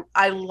said, and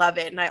I love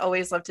it, and I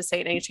always love to say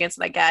it any chance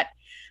that I get.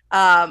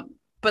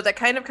 But that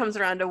kind of comes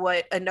around to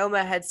what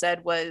Anoma had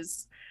said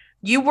was,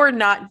 you were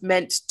not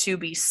meant to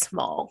be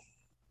small.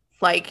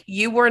 Like,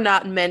 you were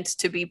not meant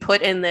to be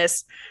put in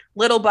this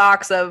little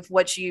box of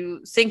what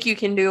you think you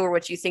can do or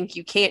what you think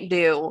you can't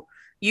do.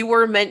 You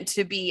were meant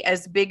to be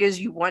as big as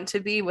you want to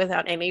be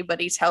without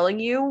anybody telling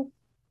you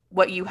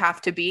what you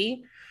have to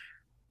be,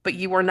 but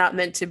you were not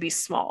meant to be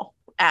small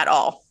at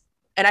all.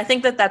 And I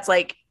think that that's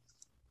like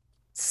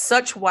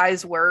such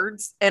wise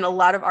words, and a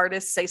lot of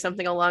artists say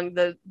something along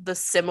the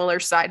similar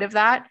side of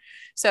that.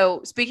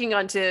 So speaking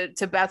on to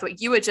Beth,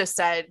 what you had just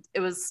said, it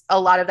was a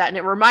lot of that, and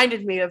it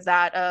reminded me of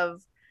that,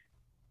 of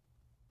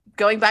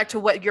going back to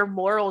what your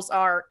morals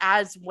are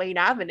as Wayne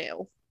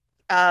Avenue,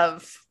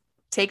 of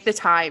take the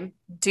time,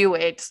 do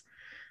it,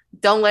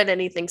 don't let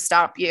anything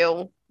stop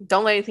you,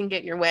 don't let anything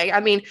get in your way. I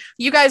mean,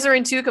 you guys are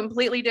in two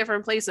completely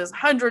different places,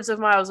 hundreds of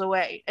miles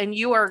away, and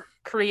you are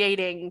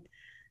creating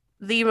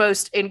the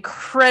most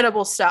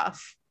incredible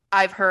stuff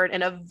I've heard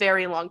in a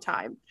very long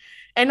time.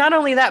 And not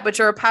only that, but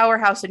you're a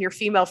powerhouse and you're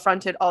female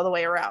fronted all the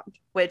way around,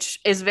 which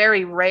is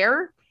very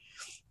rare.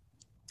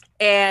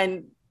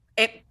 And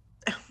it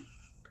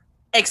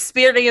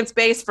experience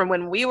based from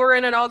when we were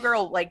in an all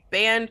girl like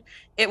band,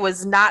 it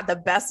was not the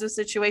best of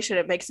situation.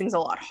 It makes things a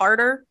lot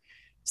harder.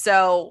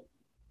 So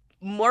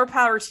more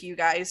power to you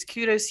guys.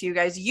 Kudos to you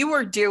guys. You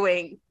are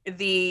doing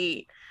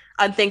the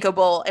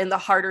unthinkable and the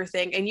harder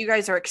thing, and you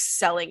guys are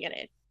excelling in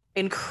it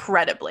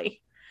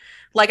incredibly.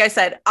 Like I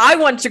said, I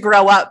wanted to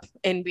grow up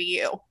and be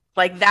you.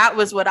 Like, that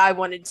was what I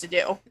wanted to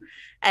do.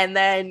 And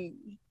then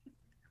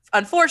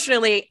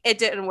unfortunately it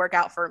didn't work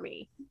out for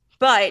me,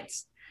 but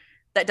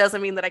that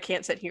doesn't mean that I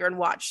can't sit here and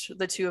watch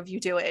the two of you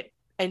do it,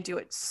 and do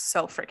it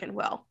so freaking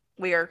well.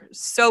 We are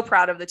so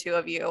proud of the two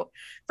of you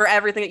for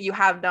everything that you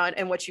have done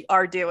and what you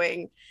are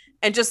doing,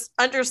 and just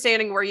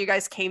understanding where you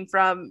guys came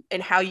from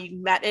and how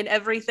you met and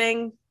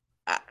everything.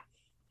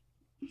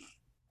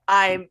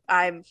 I'm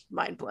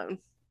mind blown.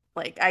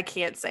 Like, I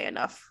can't say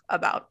enough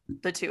about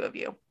the two of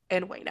you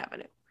and Wayne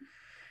Avenue.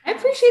 I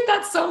appreciate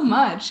that so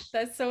much.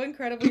 That's so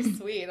incredibly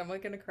sweet. I'm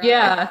like gonna cry.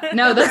 Yeah,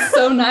 no, that's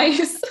so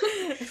nice.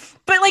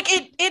 But like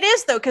it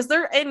is though, because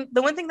and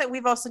the one thing that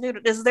we've also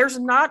noted is there's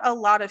not a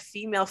lot of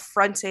female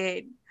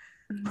fronted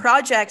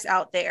projects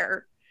out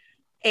there,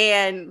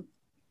 and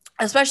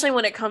especially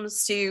when it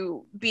comes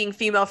to being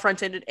female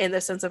fronted in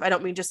the sense of, I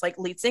don't mean just like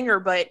lead singer,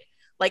 but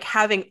like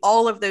having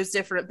all of those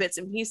different bits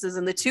and pieces,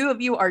 and the two of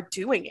you are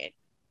doing it.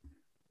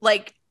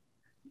 Like,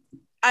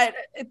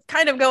 it's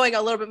kind of going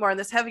a little bit more on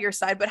this heavier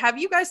side, but have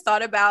you guys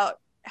thought about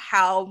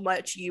how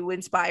much you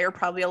inspire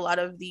probably a lot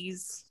of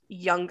these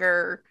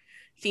younger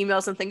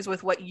females and things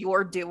with what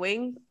you're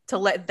doing, to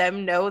let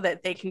them know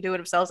that they can do it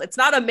themselves? It's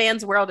not a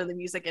man's world in the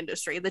music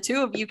industry. The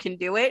two of you can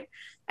do it,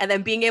 and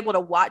then being able to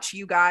watch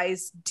you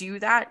guys do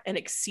that and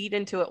exceed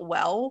into it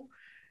well,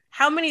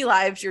 how many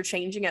lives you're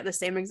changing at the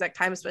same exact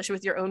time, especially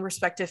with your own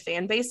respective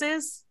fan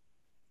bases.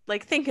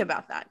 Like, think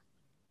about that.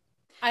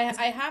 I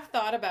have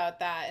thought about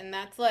that, and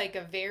that's like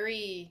a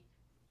very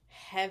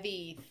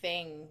heavy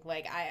thing.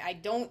 Like, I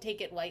don't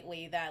take it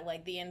lightly, that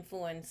like the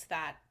influence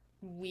that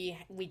we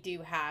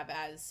do have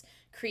as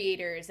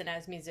creators and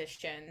as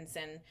musicians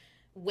and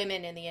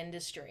women in the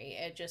industry.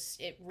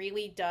 It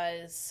really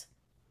does,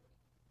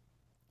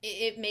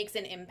 it makes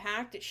an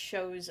impact. It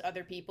shows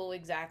other people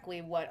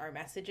exactly what our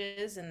message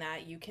is, and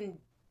that you can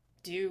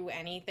do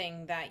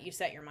anything that you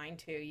set your mind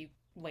to. You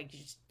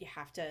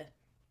have to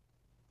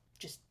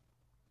just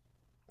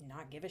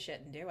not give a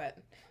shit and do it.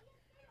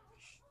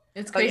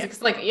 It's crazy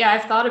because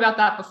I've thought about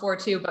that before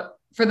too, but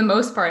for the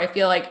most part,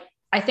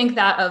 I think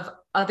that of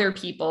other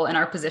people in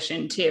our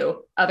position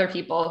too, other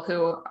people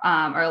who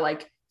are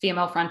like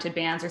female fronted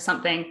bands or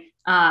something.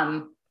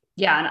 And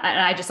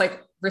I just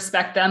like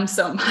respect them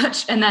so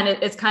much. And then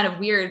it's kind of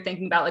weird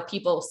thinking about like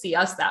people see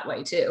us that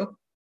way too.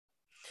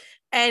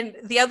 And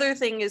the other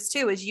thing is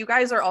you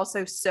guys are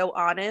also so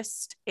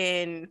honest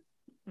in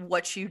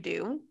what you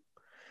do.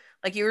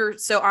 Like, you're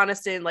so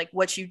honest in like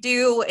what you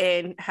do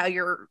and how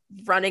you're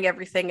running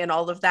everything and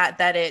all of that,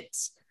 that it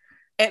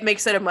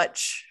makes it a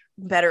much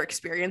better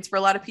experience for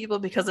a lot of people,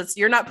 because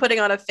you're not putting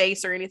on a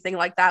face or anything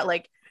like that.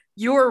 Like,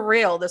 you're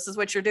real. This is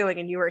what you're doing,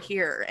 and you are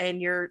here,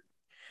 and you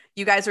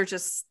guys are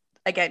just,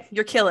 again,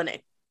 you're killing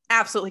it.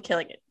 Absolutely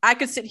killing it. I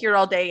could sit here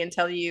all day and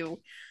tell you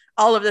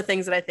all of the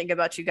things that I think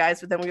about you guys,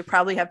 but then we would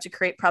probably have to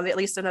create at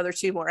least another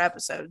 2 more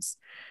episodes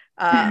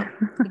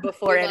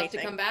before We'd love anything.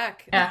 to come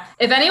back. Yeah.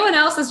 If anyone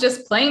else is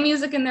just playing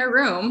music in their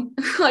room,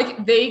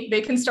 like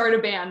they can start a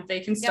band,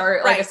 they can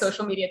start like a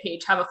social media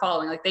page, have a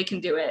following, like they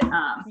can do it.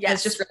 Yes.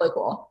 It's just really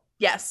cool.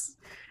 Yes,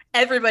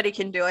 everybody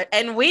can do it.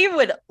 And we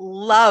would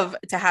love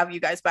to have you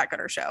guys back on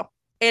our show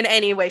in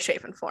any way,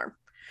 shape, and form.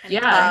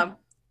 Yeah.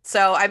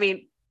 So, I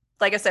mean,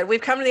 like I said,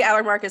 we've come to the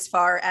hour mark as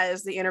far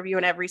as the interview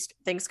and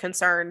everything's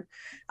concerned.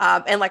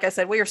 And like I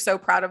said, we are so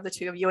proud of the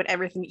two of you and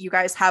everything that you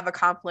guys have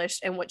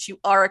accomplished and what you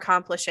are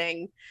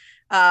accomplishing.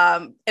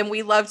 And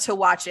we love to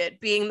watch it.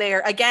 Being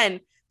there, again,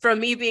 from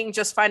me being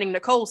just finding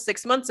Nicole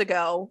 6 months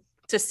ago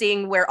to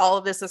seeing where all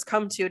of this has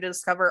come to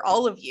discover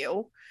all of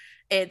you,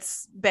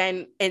 it's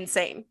been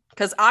insane.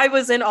 Because I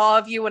was in awe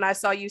of you when I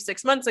saw you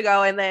 6 months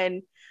ago. And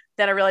then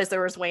I realized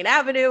there was Wayne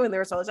Avenue and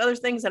there was all those other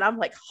things. And I'm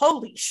like,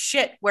 holy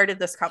shit, where did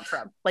this come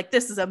from? Like,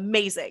 this is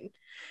amazing.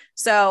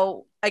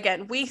 So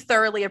again, we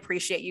thoroughly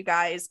appreciate you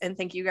guys and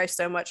thank you guys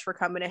so much for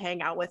coming to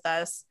hang out with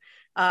us,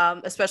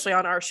 especially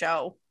on our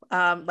show.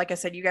 Like I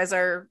said, you guys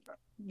are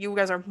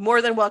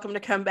more than welcome to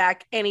come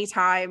back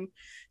anytime.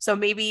 So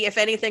maybe if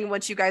anything,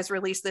 once you guys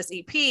release this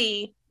EP,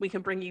 we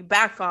can bring you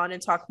back on and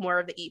talk more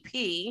of the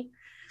EP.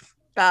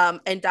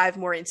 And dive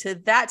more into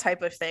that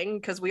type of thing,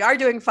 because we are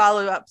doing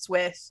follow-ups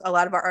with a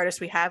lot of our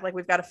artists we have. Like,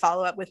 we've got a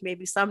follow-up with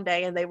Maybe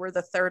Someday, and they were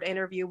the third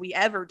interview we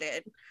ever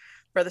did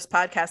for this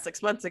podcast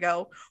 6 months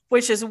ago,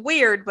 which is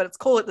weird, but it's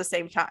cool at the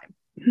same time.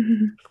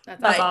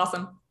 That's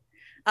awesome.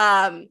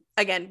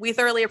 Again, we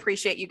thoroughly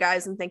appreciate you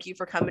guys and thank you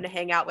for coming to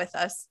hang out with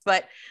us.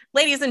 But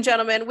ladies and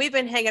gentlemen, we've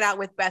been hanging out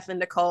with Beth and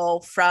Nicole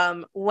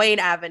from Wayne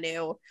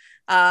Avenue.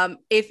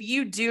 If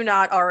you do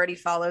not already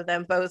follow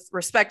them both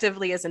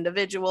respectively as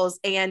individuals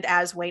and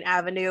as Wayne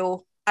Avenue,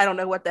 I don't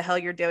know what the hell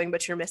you're doing,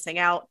 but you're missing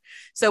out.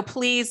 So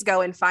please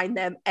go and find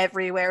them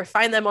everywhere.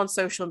 Find them on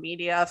social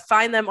media,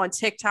 find them on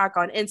TikTok,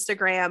 on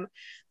Instagram,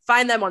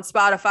 find them on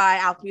Spotify,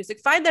 Apple Music,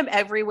 find them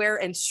everywhere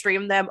and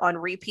stream them on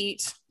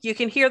repeat. You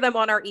can hear them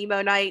on our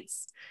emo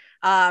nights.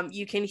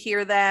 You can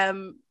hear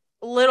them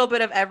a little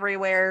bit of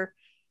everywhere.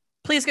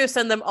 Please go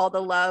send them all the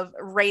love,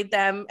 raid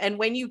them. And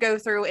when you go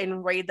through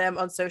and raid them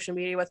on social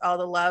media with all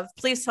the love,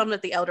 please tell them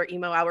that the Elder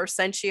Emo Hours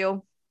sent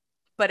you.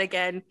 But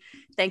again,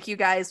 thank you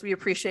guys. We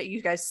appreciate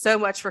you guys so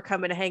much for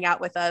coming to hang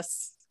out with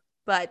us.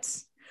 But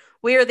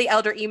we are the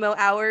Elder Emo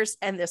Hours,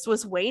 and this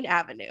was Wayne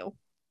Avenue.